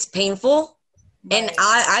it's painful. Right. And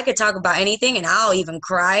I could talk about anything and I'll even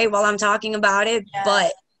cry while I'm talking about it. Yeah.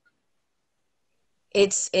 But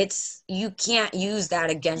it's you can't use that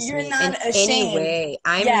against me in any way.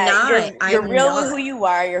 I'm not. You're real with who you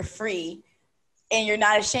are. You're free. And you're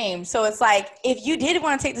not ashamed. So it's like, if you did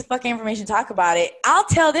want to take this fucking information, talk about it, I'll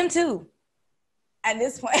tell them too. At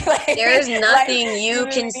this point, like, there's nothing like, you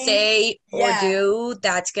can say or do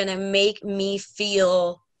that's gonna make me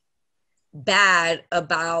feel bad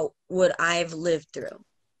about what I've lived through.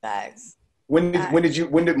 Facts. When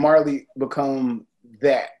did Marley become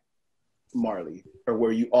that Marley, or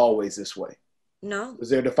were you always this way? No. Was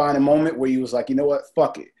there a defining moment where you was like, you know what,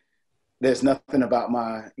 fuck it. There's nothing about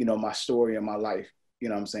my, you know, my story and my life. You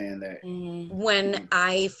know what I'm saying? That when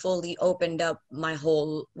I fully opened up my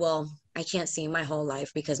whole, well, I can't see my whole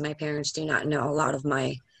life because my parents do not know a lot of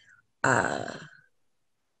my,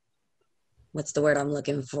 what's the word I'm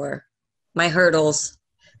looking for? My hurdles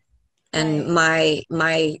and my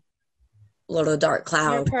little dark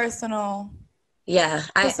cloud. Your personal. Yeah.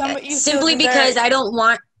 Simply because I don't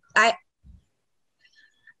want,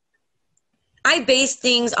 I base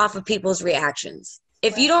things off of people's reactions.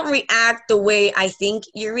 If you don't react the way I think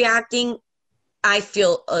you're reacting, I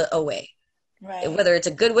feel a way. Right. Whether it's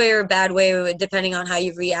a good way or a bad way, depending on how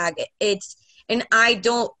you react. And I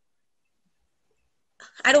don't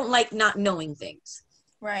like not knowing things.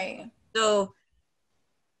 Right. So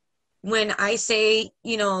when I say,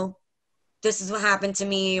 you know, this is what happened to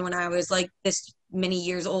me when I was like this many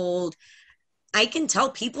years old, I can tell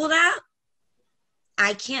people that.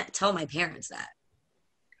 I can't tell my parents that.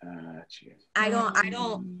 I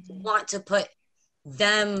don't want to put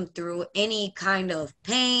them through any kind of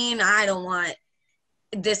pain. I don't want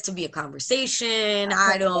this to be a conversation.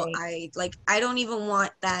 I don't even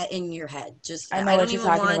want that in your head. Just I don't even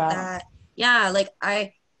want that. Yeah, like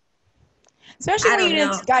especially when you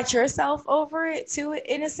just got yourself over it too,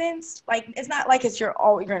 in a sense. Like, it's not like you're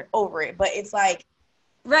over it, but it's like,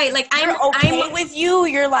 right, like I'm okay with you.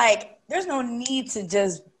 You're like, there's no need to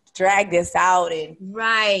just drag this out and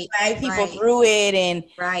drag people through it and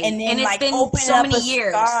then and like been open so up many a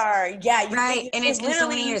years. Scar. Yeah, and it's literally so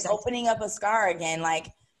many years. opening up a scar again. Like,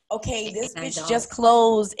 okay, this bitch just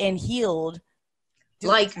closed and healed.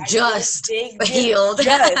 Like just healed.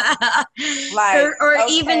 Like, or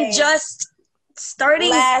even just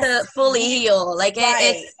starting to fully heal. Like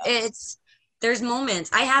it's there's moments.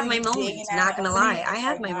 I have my moments, not gonna lie. I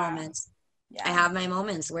have my moments. Yeah. I have my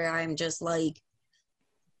moments where I'm just like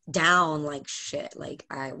down, like shit. Like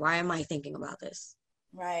why am I thinking about this?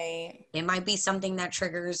 Right. It might be something that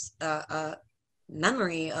triggers a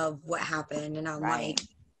memory of what happened, and I'm like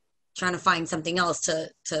trying to find something else to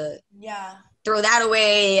throw that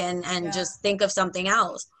away and just think of something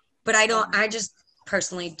else. But I just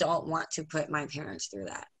personally don't want to put my parents through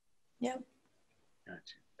that. Yep.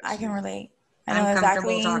 I can relate. I'm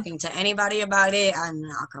comfortable talking to anybody about it. I'm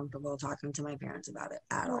not comfortable talking to my parents about it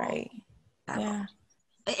at all. Right. At all.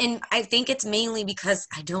 And I think it's mainly because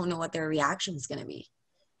I don't know what their reaction is going to be.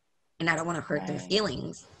 And I don't want to hurt their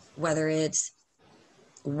feelings, whether it's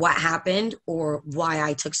what happened or why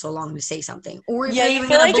I took so long to say something. Or if they're even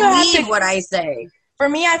going to believe what I say. For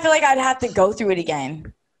me, I feel like I'd have to go through it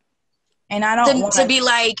again. And I don't want to be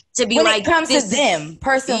like, when it comes to them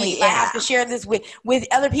personally, if I have to share this with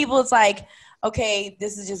other people, it's like, okay,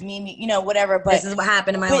 this is just me, you know, whatever. But this is what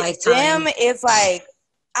happened in my lifetime. Them, it's like,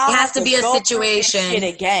 it has to be a situation shit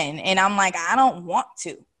again. And I'm like, I don't want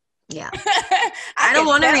to. Yeah. I don't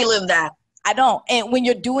want to relive that. I don't. And when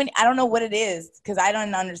you're doing, I don't know what it is because I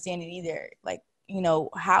don't understand it either. Like, you know,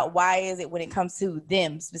 why is it when it comes to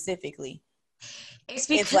them specifically? It's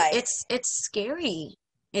because like, it's scary.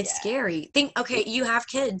 It's scary. Okay, you have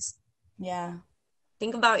kids. Yeah.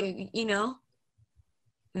 Think about, you know,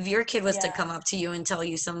 if your kid was to come up to you and tell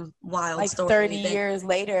you some wild story. 30 years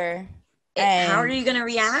later. How are you going to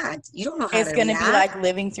react? You don't know how to react. It's going to be like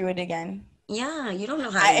living through it again. Yeah, you don't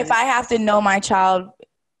know how to if I have to know my child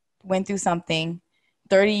went through something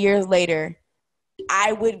 30 years later,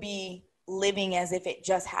 I would be living as if it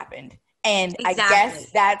just happened. And I guess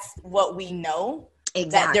that's what we know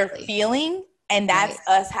that they're feeling. And that's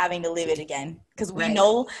us having to live it again. Because we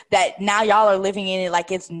know that now y'all are living in it like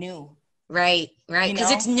it's new. Right. Because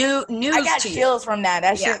it's news to you. I got chills from that.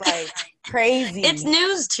 That shit like crazy. It's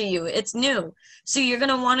news to you. It's new. So you're going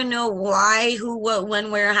to want to know why, who, what, when,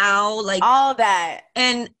 where, how. Like all that.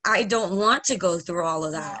 And I don't want to go through all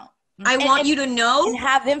of that. No. I want you to know. And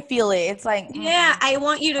have them feel it. It's like. Yeah, I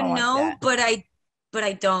want you to know, but I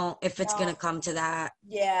don't if it's gonna come to that.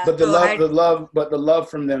 Yeah. But the love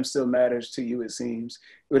from them still matters to you, it seems.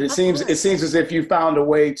 But it seems as if you found a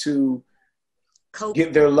way to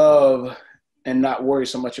get their love and not worry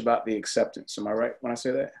so much about the acceptance. Am I right when I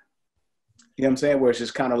say that? You know what I'm saying? Where it's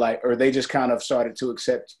just kind of like, or they just kind of started to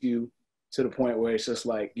accept you to the point where it's just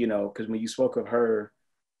like, you know, because when you spoke of her,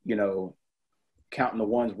 you know, counting the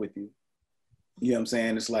ones with you, you know what I'm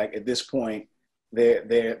saying? It's like at this point,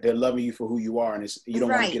 they're loving you for who you are, and you don't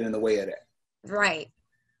want to get in the way of that. Right.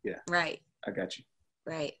 Yeah. Right. I got you.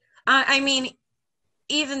 Right. I mean,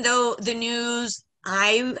 even though the news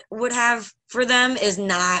I would have for them is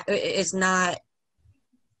not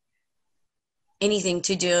anything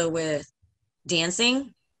to do with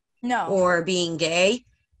dancing, or being gay.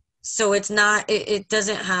 So it's not. It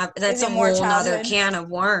doesn't have. That's a whole other can of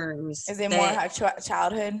worms. Is it more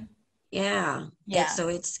childhood? Yeah. Yeah. So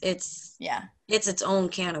it's yeah. It's its own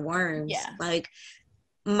can of worms. Yeah. Like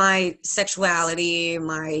my sexuality,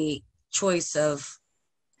 my choice of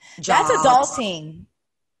jobs. That's adulting.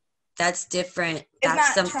 That's different. It's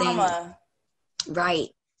That's not something. Trauma. Right.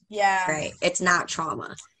 Yeah. Right. It's not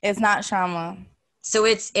trauma. It's not trauma. So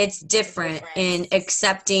it's different in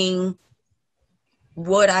accepting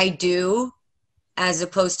what I do as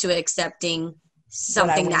opposed to accepting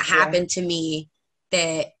something that happened to me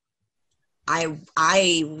that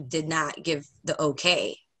I did not give the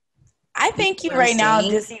okay. I thank you right now.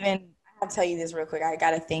 I'll tell you this real quick. I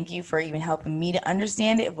gotta thank you for even helping me to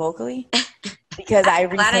understand it vocally, because I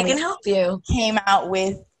recently glad I can help you. Came out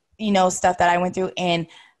with stuff that I went through, and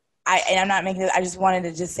I'm not making it. I just wanted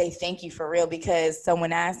to just say thank you for real, because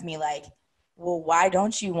someone asked me like, well, why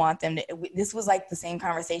don't you want them to? This was like the same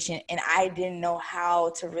conversation, and I didn't know how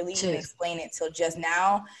to really even explain it till just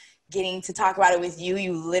now. Getting to talk about it with you,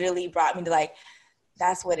 you literally brought me to like,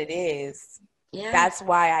 that's what it is. Yeah. That's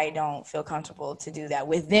why I don't feel comfortable to do that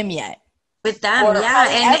with them yet. With them, and if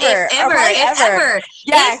ever.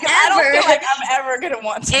 Yeah, because I don't feel like I'm ever going to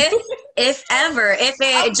want to. If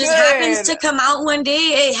it just happens to come out one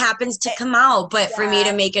day, it happens to come out. But for me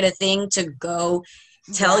to make it a thing to go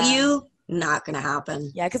tell you, not going to happen.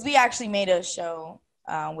 Yeah, because we actually made a show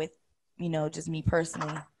with, just me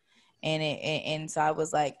personally. And so I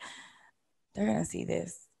was like, they're gonna see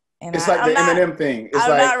this, and it's like the Eminem thing. It's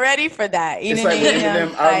I'm not ready for that. It's like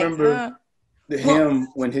Eminem. I remember him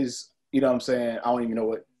when his. You know what I'm saying? I don't even know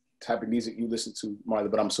what type of music you listen to, Marley,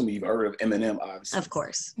 but I'm assuming you've heard of Eminem, obviously. Of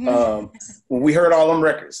course. When we heard all them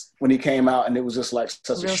records when he came out, and it was just like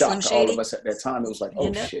such a shock to all of us at that time. It was like,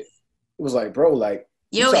 oh shit! It was like, bro, like.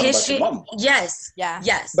 Yo, his shit. Yes. Yeah.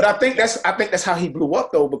 Yes. But I think that's how he blew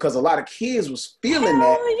up though, because a lot of kids was feeling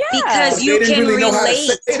that. Yeah. Because you can relate. Know how to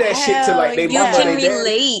say that shit to like they mama. You can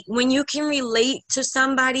relate. When you can relate to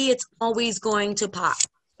somebody, it's always going to pop.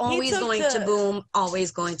 Always going to boom.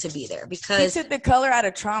 Always going to be there, because he took the color out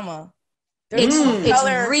of trauma.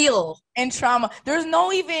 It's real and trauma. There's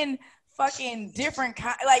no even fucking different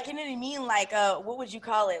kind. Like, you know what I mean? Like, what would you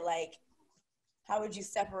call it? Like. How would you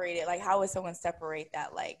separate it? Like, how would someone separate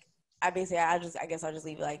that? Like, I guess I'll just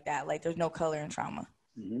leave it like that. Like, there's no color in trauma.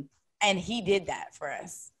 Mm-hmm. And he did that for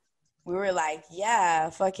us. We were like, yeah,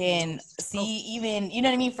 fucking see, even, you know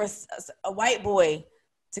what I mean? For a white boy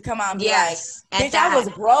to come out and be like, bitch, I was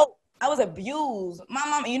broke. I was abused. My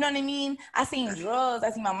mom, you know what I mean? I seen drugs. I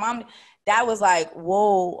seen my mom. That was like,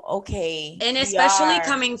 whoa, okay. And especially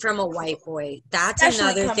coming from a white boy. That's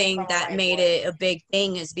another thing that made it a big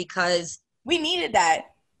thing, is because we needed that.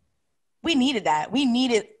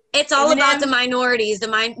 It's all about the minorities.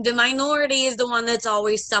 The minority is the one that's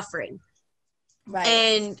always suffering. Right.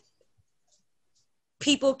 And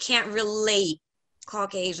people can't relate.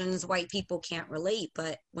 Caucasians, white people can't relate.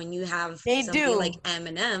 But when you have something like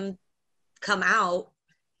Eminem come out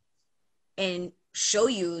and show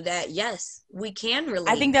you that, yes, we can relate.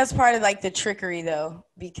 I think that's part of like the trickery, though,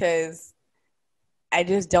 because I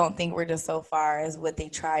just don't think we're just so far as what they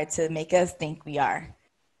try to make us think we are.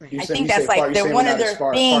 I think that's like they're one of their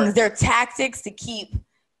things, their tactics to keep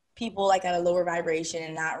people like at a lower vibration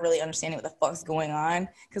and not really understanding what the fuck's going on,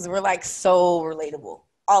 because we're like so relatable,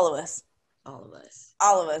 all of us,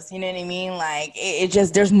 you know what I mean? Like it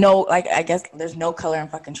just, there's no, like, I guess there's no color in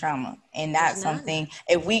fucking trauma, and that's something,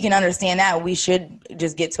 if we can understand that, we should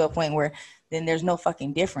just get to a point where then there's no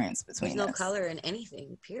fucking difference between there's no color in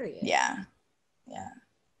anything, period. Yeah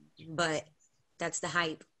But that's the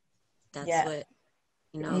hype. That's what,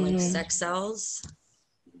 you know, like sex sells.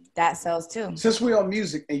 That sells too. Since we're on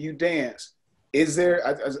music and you dance, is there,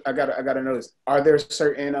 I gotta know this, are there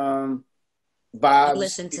certain vibes? I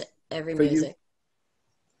listen to every music.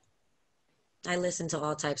 I listen to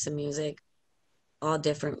all types of music, all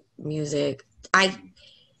different music. I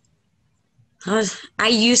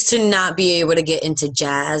used to not be able to get into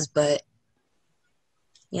jazz, but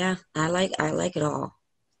yeah, I like it all.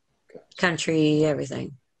 Country,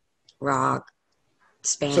 everything, rock,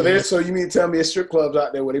 Spanish. So you mean to tell me there's strip clubs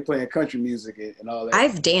out there where they playing country music and all that?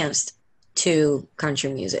 I've danced to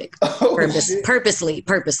country music purposely.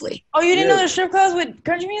 Oh, you didn't know there's strip clubs with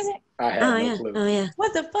country music? I have no clue. Oh yeah.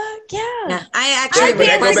 What the fuck? Yeah. I actually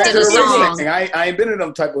requested a song. I ain't been in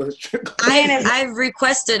them type of strip clubs. I've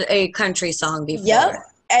requested a country song before. Yep.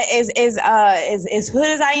 As hood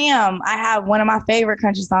as I am, I have one of my favorite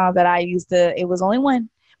country songs that I used to. It was only one,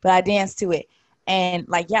 but I danced to it, and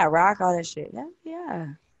like, yeah, rock, all that shit. Yeah.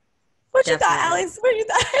 What you thought, Alex? What you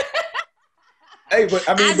thought? Hey, but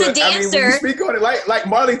I mean, as a dancer, when you speak on it, like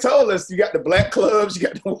Marley told us, you got the black clubs, you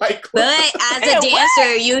got the white clubs. But as a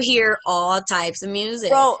dancer, you hear all types of music.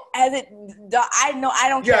 Bro, I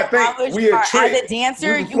don't care how much you are. As a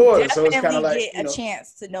dancer, you definitely get a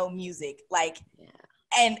chance to know music. Like,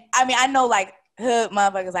 and I mean, I know like hood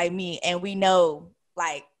motherfuckers like me, and we know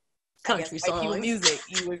like country songs, like music,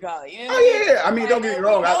 you would call it. You know yeah. I mean, don't get me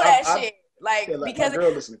wrong. I know that shit. Like, because my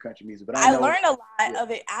girl listen to country music, but I learned a lot of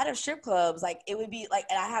it out of strip clubs. Like, it would be like,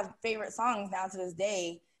 and I have favorite songs now to this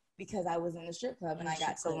day because I was in the strip club and I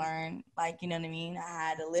got to learn, like, you know what I mean? I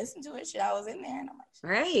had to listen to it. Shit, I was in there, and I'm like,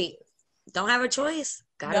 right. Don't have a choice.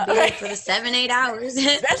 Gotta be there for the 7-8 hours.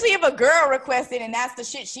 Especially if a girl requested and that's the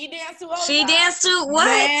shit she danced to. She danced to what?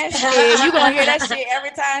 Man, shit, you gonna hear that shit every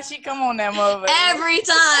time she come on that motherfucker. Every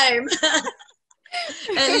time.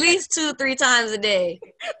 At least 2-3 times a day.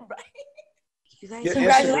 Right. You guys,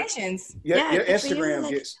 congratulations. Your Instagram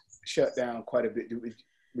gets shut down quite a bit.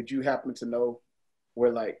 Would you happen to know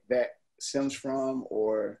where like that stems from,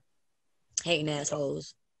 or hating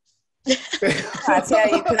assholes? I tell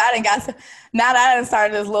you, because I done got now that I done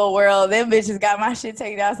started this little world, them bitches got my shit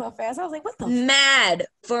taken down so fast. I was like, what the mad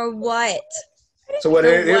for what? So what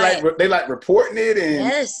they like reporting it, and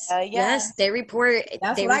yes, they report.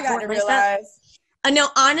 That's what I got to realize. No,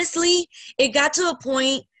 honestly, it got to a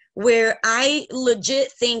point where I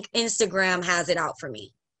legit think Instagram has it out for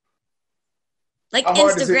me. Like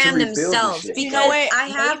Instagram themselves. Because you know what?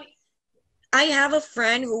 I have a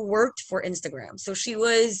friend who worked for Instagram. So she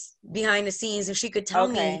was behind the scenes and she could tell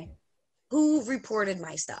me who reported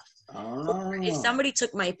my stuff. Or if somebody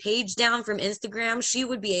took my page down from Instagram, she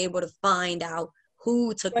would be able to find out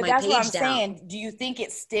who took my page down. That's what I'm saying. Do you think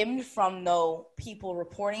it stemmed from people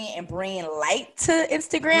reporting it and bringing light to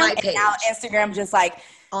Instagram? And now Instagram just like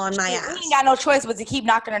on my ass. We ain't got no choice but to keep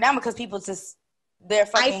knocking her down because people just they're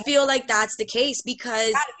fucking. I feel like that's the case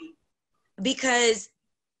because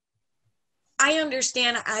I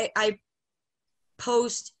understand I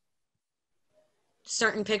post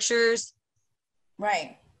certain pictures.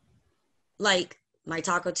 Right. Like my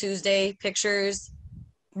Taco Tuesday pictures.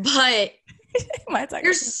 But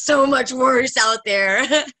there's so much worse out there.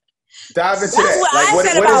 Dive into That's that. What like, I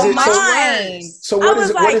said about mine. So what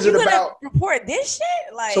is it about? Report this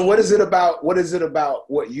shit. Like, so what is it about? What is it about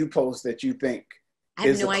what you post that you think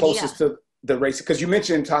is the closest to? the race? Because you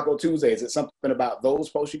mentioned Taco Tuesday. Is it something about those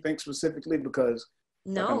posts you think specifically? Because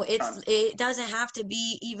no, it doesn't have to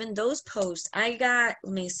be even those posts. Let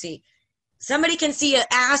me see. Somebody can see an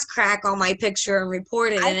ass crack on my picture and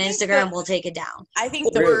report it, and Instagram will take it down. I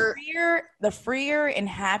think the freer and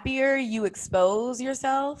happier you expose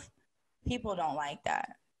yourself, people don't like that.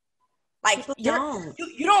 Like you don't,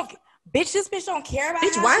 bitch. This bitch don't care about.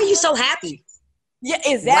 Bitch, why are you so happy? Yeah,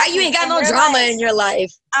 exactly. Why you ain't got no drama in your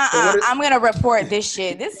life? I'm gonna report this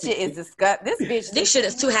shit. This shit is disgusting. This shit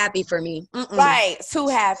is too happy for me. Right, too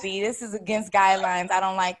happy. This is against guidelines. I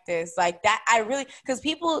don't like this. Like that. Because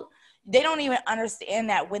people, they don't even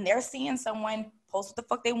understand that when they're seeing someone post what the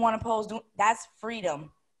fuck they want to post, that's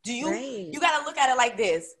freedom. You gotta look at it like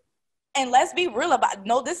this. And let's be real about it.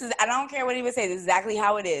 No, this is, I don't care what anyone says, this is exactly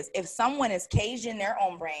how it is. If someone is caged in their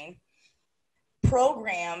own brain,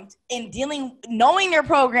 programmed and knowing they're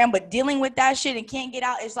programmed, but dealing with that shit and can't get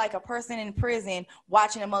out, it's like a person in prison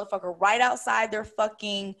watching a motherfucker right outside their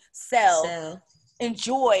fucking cell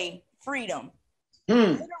enjoy freedom.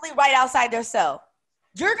 Literally right outside their cell.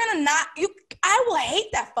 You're gonna I will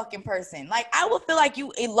hate that fucking person. Like, I will feel like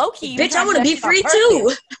you, low-key. Bitch, I want to be free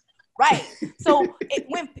too. Right. So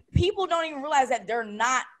when people don't even realize that they're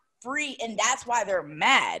not free, and that's why they're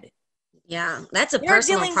mad. Yeah, that's a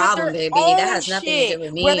personal problem, baby. That has nothing to do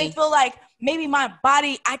with me. Where they feel like maybe my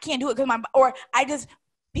body, I can't do it because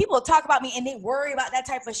people talk about me and they worry about that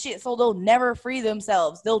type of shit. So they'll never free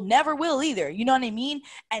themselves. They'll never will either. You know what I mean?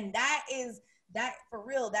 And that for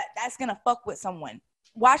real, that's going to fuck with someone.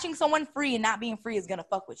 Watching someone free and not being free is going to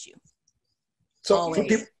fuck with you. So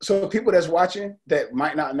people that's watching that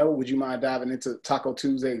might not know, would you mind diving into Taco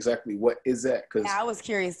Tuesday? Exactly what is that? Yeah, I was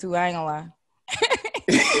curious too. I ain't gonna lie.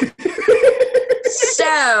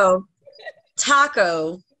 So,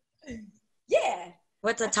 taco. Yeah.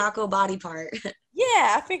 What's a taco body part?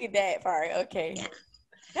 Yeah, I figured that part. Okay. Yeah.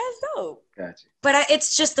 That's dope. Gotcha. But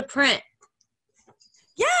it's just the print.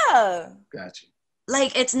 Yeah. Gotcha.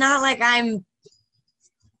 Like, it's not like I'm...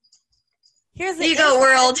 Here you go,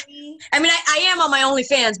 world. I mean, I am on my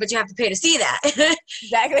OnlyFans, but you have to pay to see that.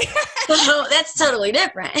 Exactly. So that's totally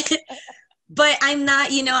different. But I'm not,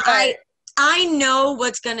 right. I know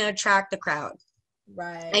what's going to attract the crowd.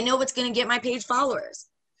 Right. I know what's going to get my page followers.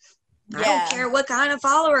 Yeah. I don't care what kind of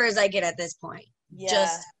followers I get at this point. Yeah.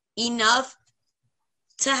 Just enough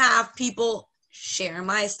to have people share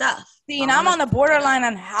my stuff. See, and I'm on the borderline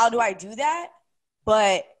on how do I do that,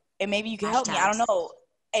 and maybe you can help me. I don't know.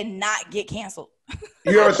 And not get canceled.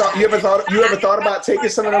 You ever thought about taking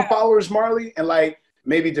some of them followers, Marley, and like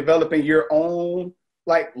maybe developing your own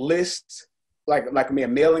like list, like a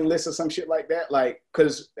mailing list or some shit like that? Like,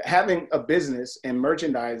 because having a business and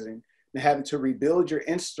merchandising and having to rebuild your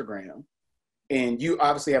Instagram, and you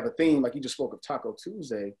obviously have a theme, like you just spoke of Taco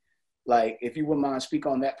Tuesday. Like, if you wouldn't mind, speak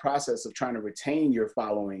on that process of trying to retain your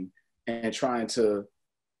following and trying to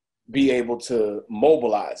be able to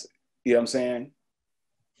mobilize it. You know what I'm saying?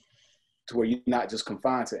 To where you're not just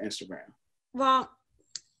confined to Instagram. Well,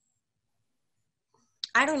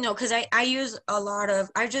 I don't know, because I use a lot of,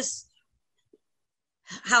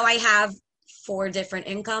 how I have 4 different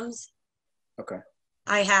incomes. Okay.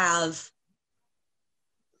 I have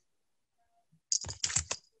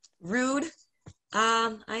Rude.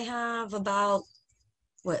 I have about,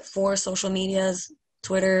 4 social medias: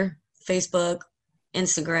 Twitter, Facebook,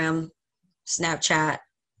 Instagram, Snapchat,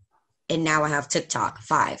 and now I have TikTok,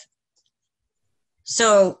 5.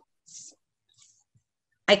 So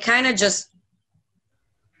I kind of just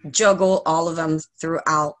juggle all of them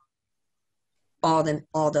throughout all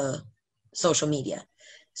the social media.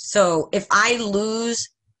 So if I lose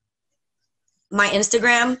my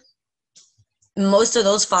Instagram, most of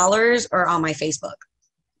those followers are on my Facebook.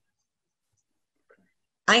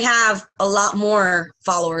 I have a lot more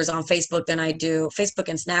followers on Facebook and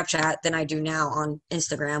Snapchat than I do now on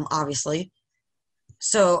Instagram, obviously.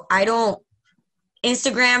 So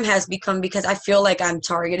Instagram has become, because I feel like I'm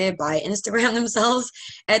targeted by Instagram themselves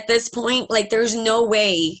at this point. Like, there's no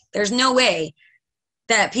way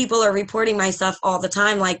that people are reporting my stuff all the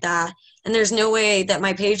time like that. And there's no way that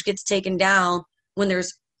my page gets taken down when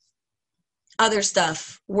there's other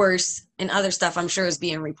stuff worse, and other stuff I'm sure is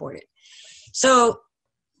being reported. So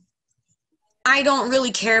I don't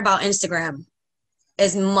really care about Instagram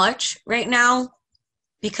as much right now,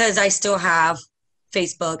 because I still have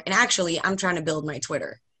Facebook, and actually I'm trying to build my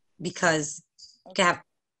Twitter, because you can have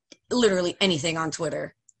literally anything on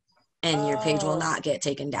Twitter and your page will not get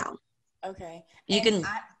taken down. Okay. I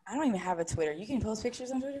don't even have a Twitter. You can post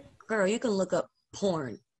pictures on Twitter? Girl, you can look up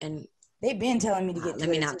porn, and they've been telling me to get let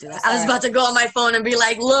me not do that. I was about to go on my phone and be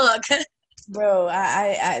like, look. Bro,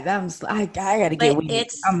 I gotta get But with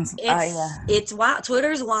it's wild.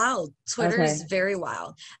 Twitter's wild. Twitter's Okay. very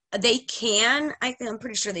wild. I'm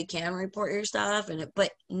pretty sure they can report your stuff,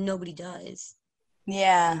 but nobody does.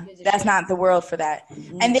 Yeah, that's not the world for that.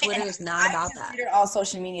 And Twitter is not about that. All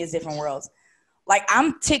social media is different worlds. Like,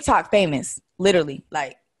 I'm TikTok famous, literally.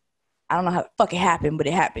 Like, I don't know how the fuck it happened, but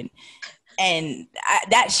it happened. And I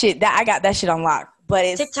got that shit unlocked.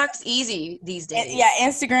 But TikTok's easy these days. Yeah,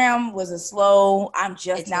 Instagram was a slow. I'm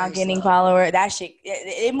just now getting follower. That shit,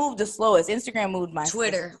 it moved the slowest. Instagram moved my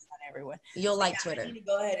Twitter. Everyone. You'll like Twitter. I need to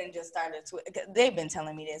go ahead and just start a Twitter. They've been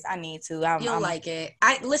telling me this. I need to. You'll like it.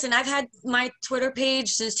 I've had my Twitter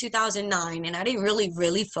page since 2009, and I didn't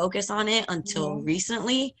really focus on it until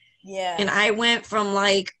recently. Yeah. And I went from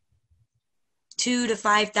like 2,000 to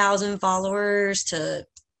 5,000 followers to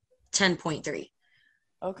 10.3.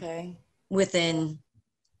 Okay. Within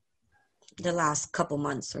the last couple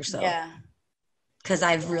months or so. Yeah. Because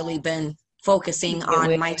I've really been focusing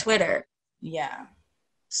on my Twitter. Yeah.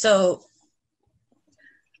 So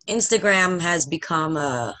Instagram has become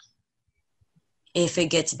if it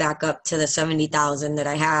gets back up to the 70,000 that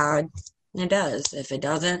I had, it does. If it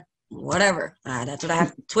doesn't, whatever. That's what I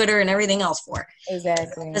have Twitter and everything else for.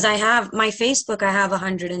 Exactly. Because I have my Facebook, I have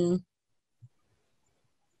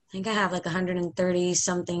 130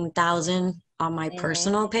 something thousand on my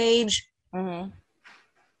personal page.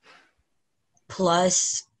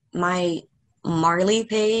 Plus my Marley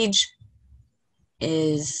page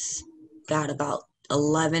is got about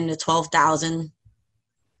 11 to 12,000,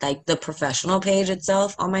 like the professional page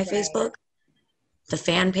itself on my Facebook, the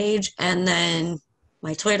fan page. And then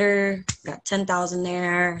my Twitter got 10,000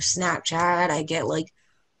 there. Snapchat, I get like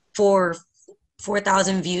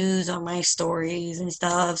 4,000 views on my stories and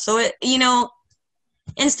stuff. So it,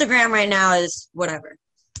 Instagram right now is whatever.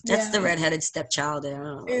 That's the redheaded stepchild.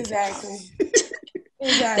 Exactly.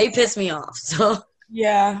 They piss me off. So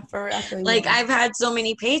yeah, for real. Like, I've had so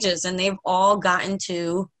many pages, and they've all gotten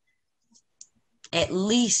to at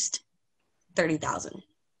least 30,000.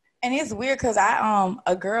 And it's weird because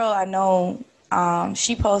a girl I know,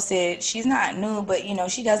 she posted. She's not new, but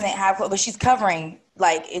she doesn't have, but she's covering.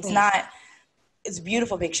 Like, it's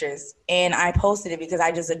beautiful pictures, and I posted it because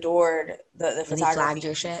I just adored the photography. They flagged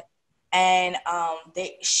your shit. And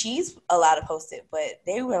she's allowed to post it, but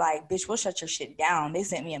they were like, "Bitch, we'll shut your shit down." They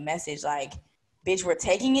sent me a message like, "Bitch, we're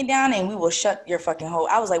taking it down, and we will shut your fucking hole."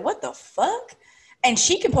 I was like, "What the fuck?" And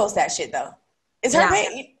she can post that shit though. It's her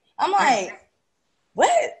page. I'm like,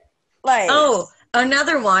 what? Like, oh,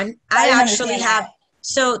 another one. I actually have.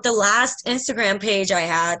 So the last Instagram page I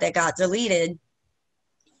had that got deleted,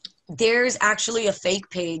 there's actually a fake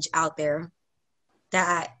page out there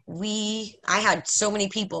that I had so many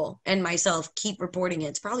people and myself keep reporting it.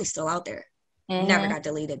 It's probably still out there. Never got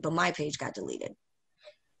deleted, but my page got deleted.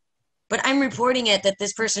 But I'm reporting it that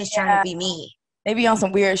this person's trying to be me. They be on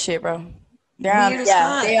some weird shit, bro. They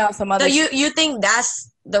on some other shit. You think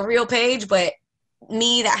that's the real page, but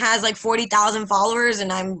me that has like 40,000 followers,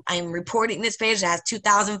 and I'm reporting this page that has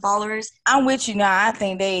 2,000 followers. I'm with you now. I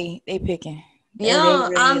think they picking. Yo,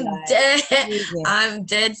 I'm dead. I'm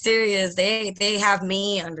dead serious. They have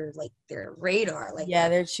me under like their radar. Like,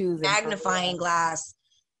 they're choosing magnifying glass.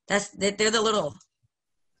 They're the little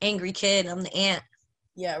angry kid. I'm the aunt.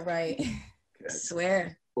 Yeah, right. I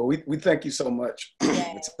swear. Well, we thank you so much for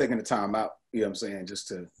taking the time out. You know what I'm saying, just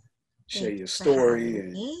to share your story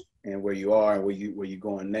and where you are and where you're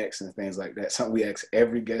going next and things like that. Something we ask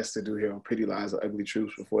every guest to do here on Pretty Lies or Ugly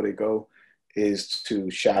Truths before they go is to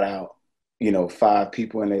shout out 5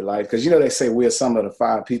 people in their life. Because, they say we're some of the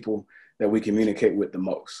 5 people that we communicate with the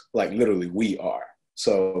most. Like, literally, we are.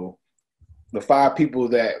 So the 5 people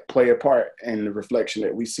that play a part in the reflection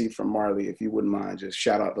that we see from Marley, if you wouldn't mind, just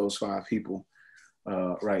shout out those 5 people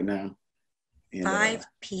right now. And, 5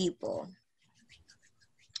 people.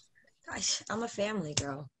 Gosh, I'm a family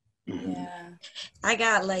girl. Yeah. I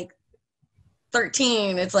got like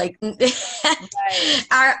 13. It's like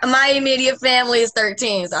my immediate family is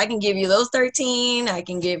 13, so I can give you those 13. I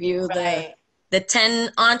can give you the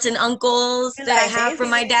 10 aunts and uncles that I have from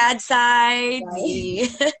my dad's side.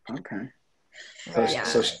 Okay. So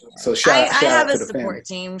I have a support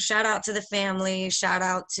team. Shout out to the family. Shout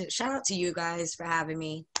out to you guys for having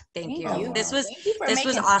me. Thank you. This was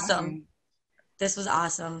awesome. This was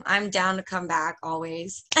awesome. I'm down to come back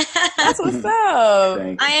always. That's what's up.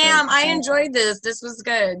 I enjoyed this. This was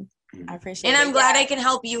good. I appreciate it. And I'm glad I can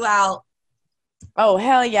help you out. Oh,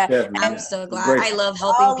 hell yeah. Definitely. I'm so glad. I love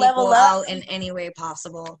helping people out in any way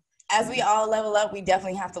possible. As we all level up, we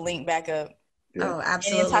definitely have to link back up. Yeah. Oh,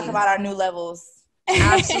 absolutely. And talk about our new levels.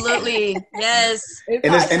 Absolutely. Yes.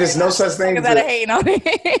 It's no such thing as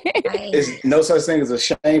it's no such thing as a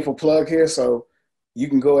shameful plug here. So you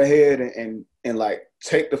can go ahead and like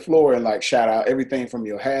take the floor and like shout out everything from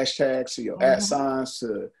your hashtags to your @ signs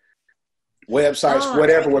to websites,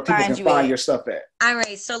 whatever, where people can find your stuff at. All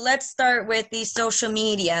right. So let's start with the social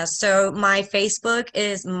media. So my Facebook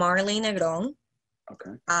is Marley Negron.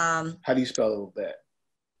 Okay. How do you spell that?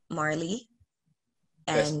 Marley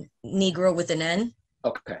and Negro with an N.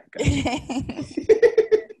 Okay.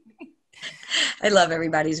 I love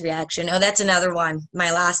everybody's reaction. Oh, that's another one.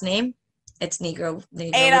 My last name, it's Negro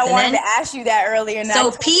and I wanted to ask you that earlier.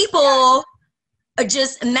 So people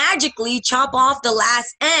just magically chop off the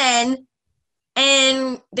last N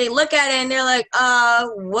and they look at it and they're like,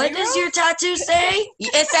 what does your tattoo say?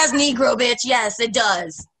 It says Negro, bitch. Yes, it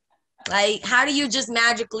does. Like, how do you just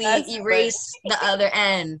magically erase the other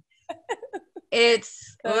N?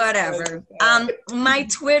 It's whatever. My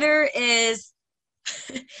Twitter is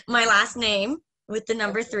my last name with the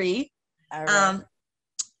number 3.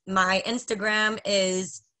 My Instagram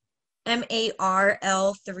is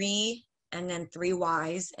MARL3 and then 3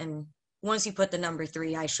 Ys. And once you put the number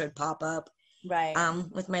 3, I should pop up. Right.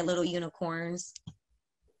 With my little unicorns.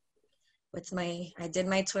 I did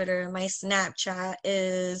my Twitter. My Snapchat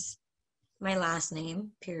is my last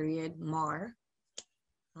name, period, Mar.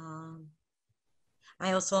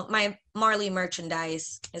 I also, my Marley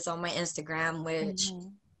merchandise is on my Instagram, which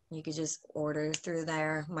you could just order through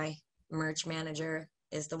there. My merch manager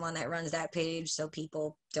is the one that runs that page, so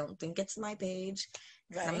people don't think it's my page.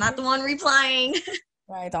 Right. I'm not the one replying.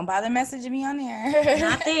 Right, don't bother messaging me on there.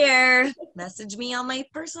 Not there. Message me on my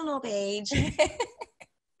personal page.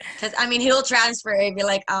 Because, I mean, he'll transfer it, be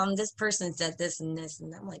like, this person said this, and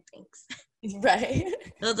I'm like, thanks. Right.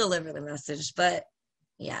 He'll deliver the message, but,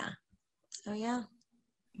 yeah. So, yeah.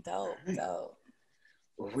 Dope. Well,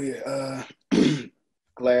 we're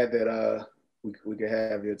glad that we could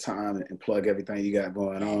have your time and plug everything you got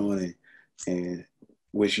going on and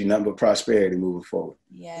wish you nothing but prosperity moving forward.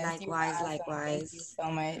 Yes, likewise. Thank you so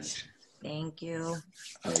much. Thank you.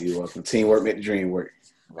 You're welcome. Teamwork make the dream work.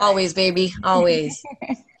 Right. Always, baby. Always.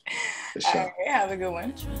 For sure. All right, have a good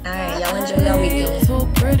one. All right, y'all enjoy your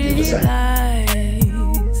weekend. Do the same.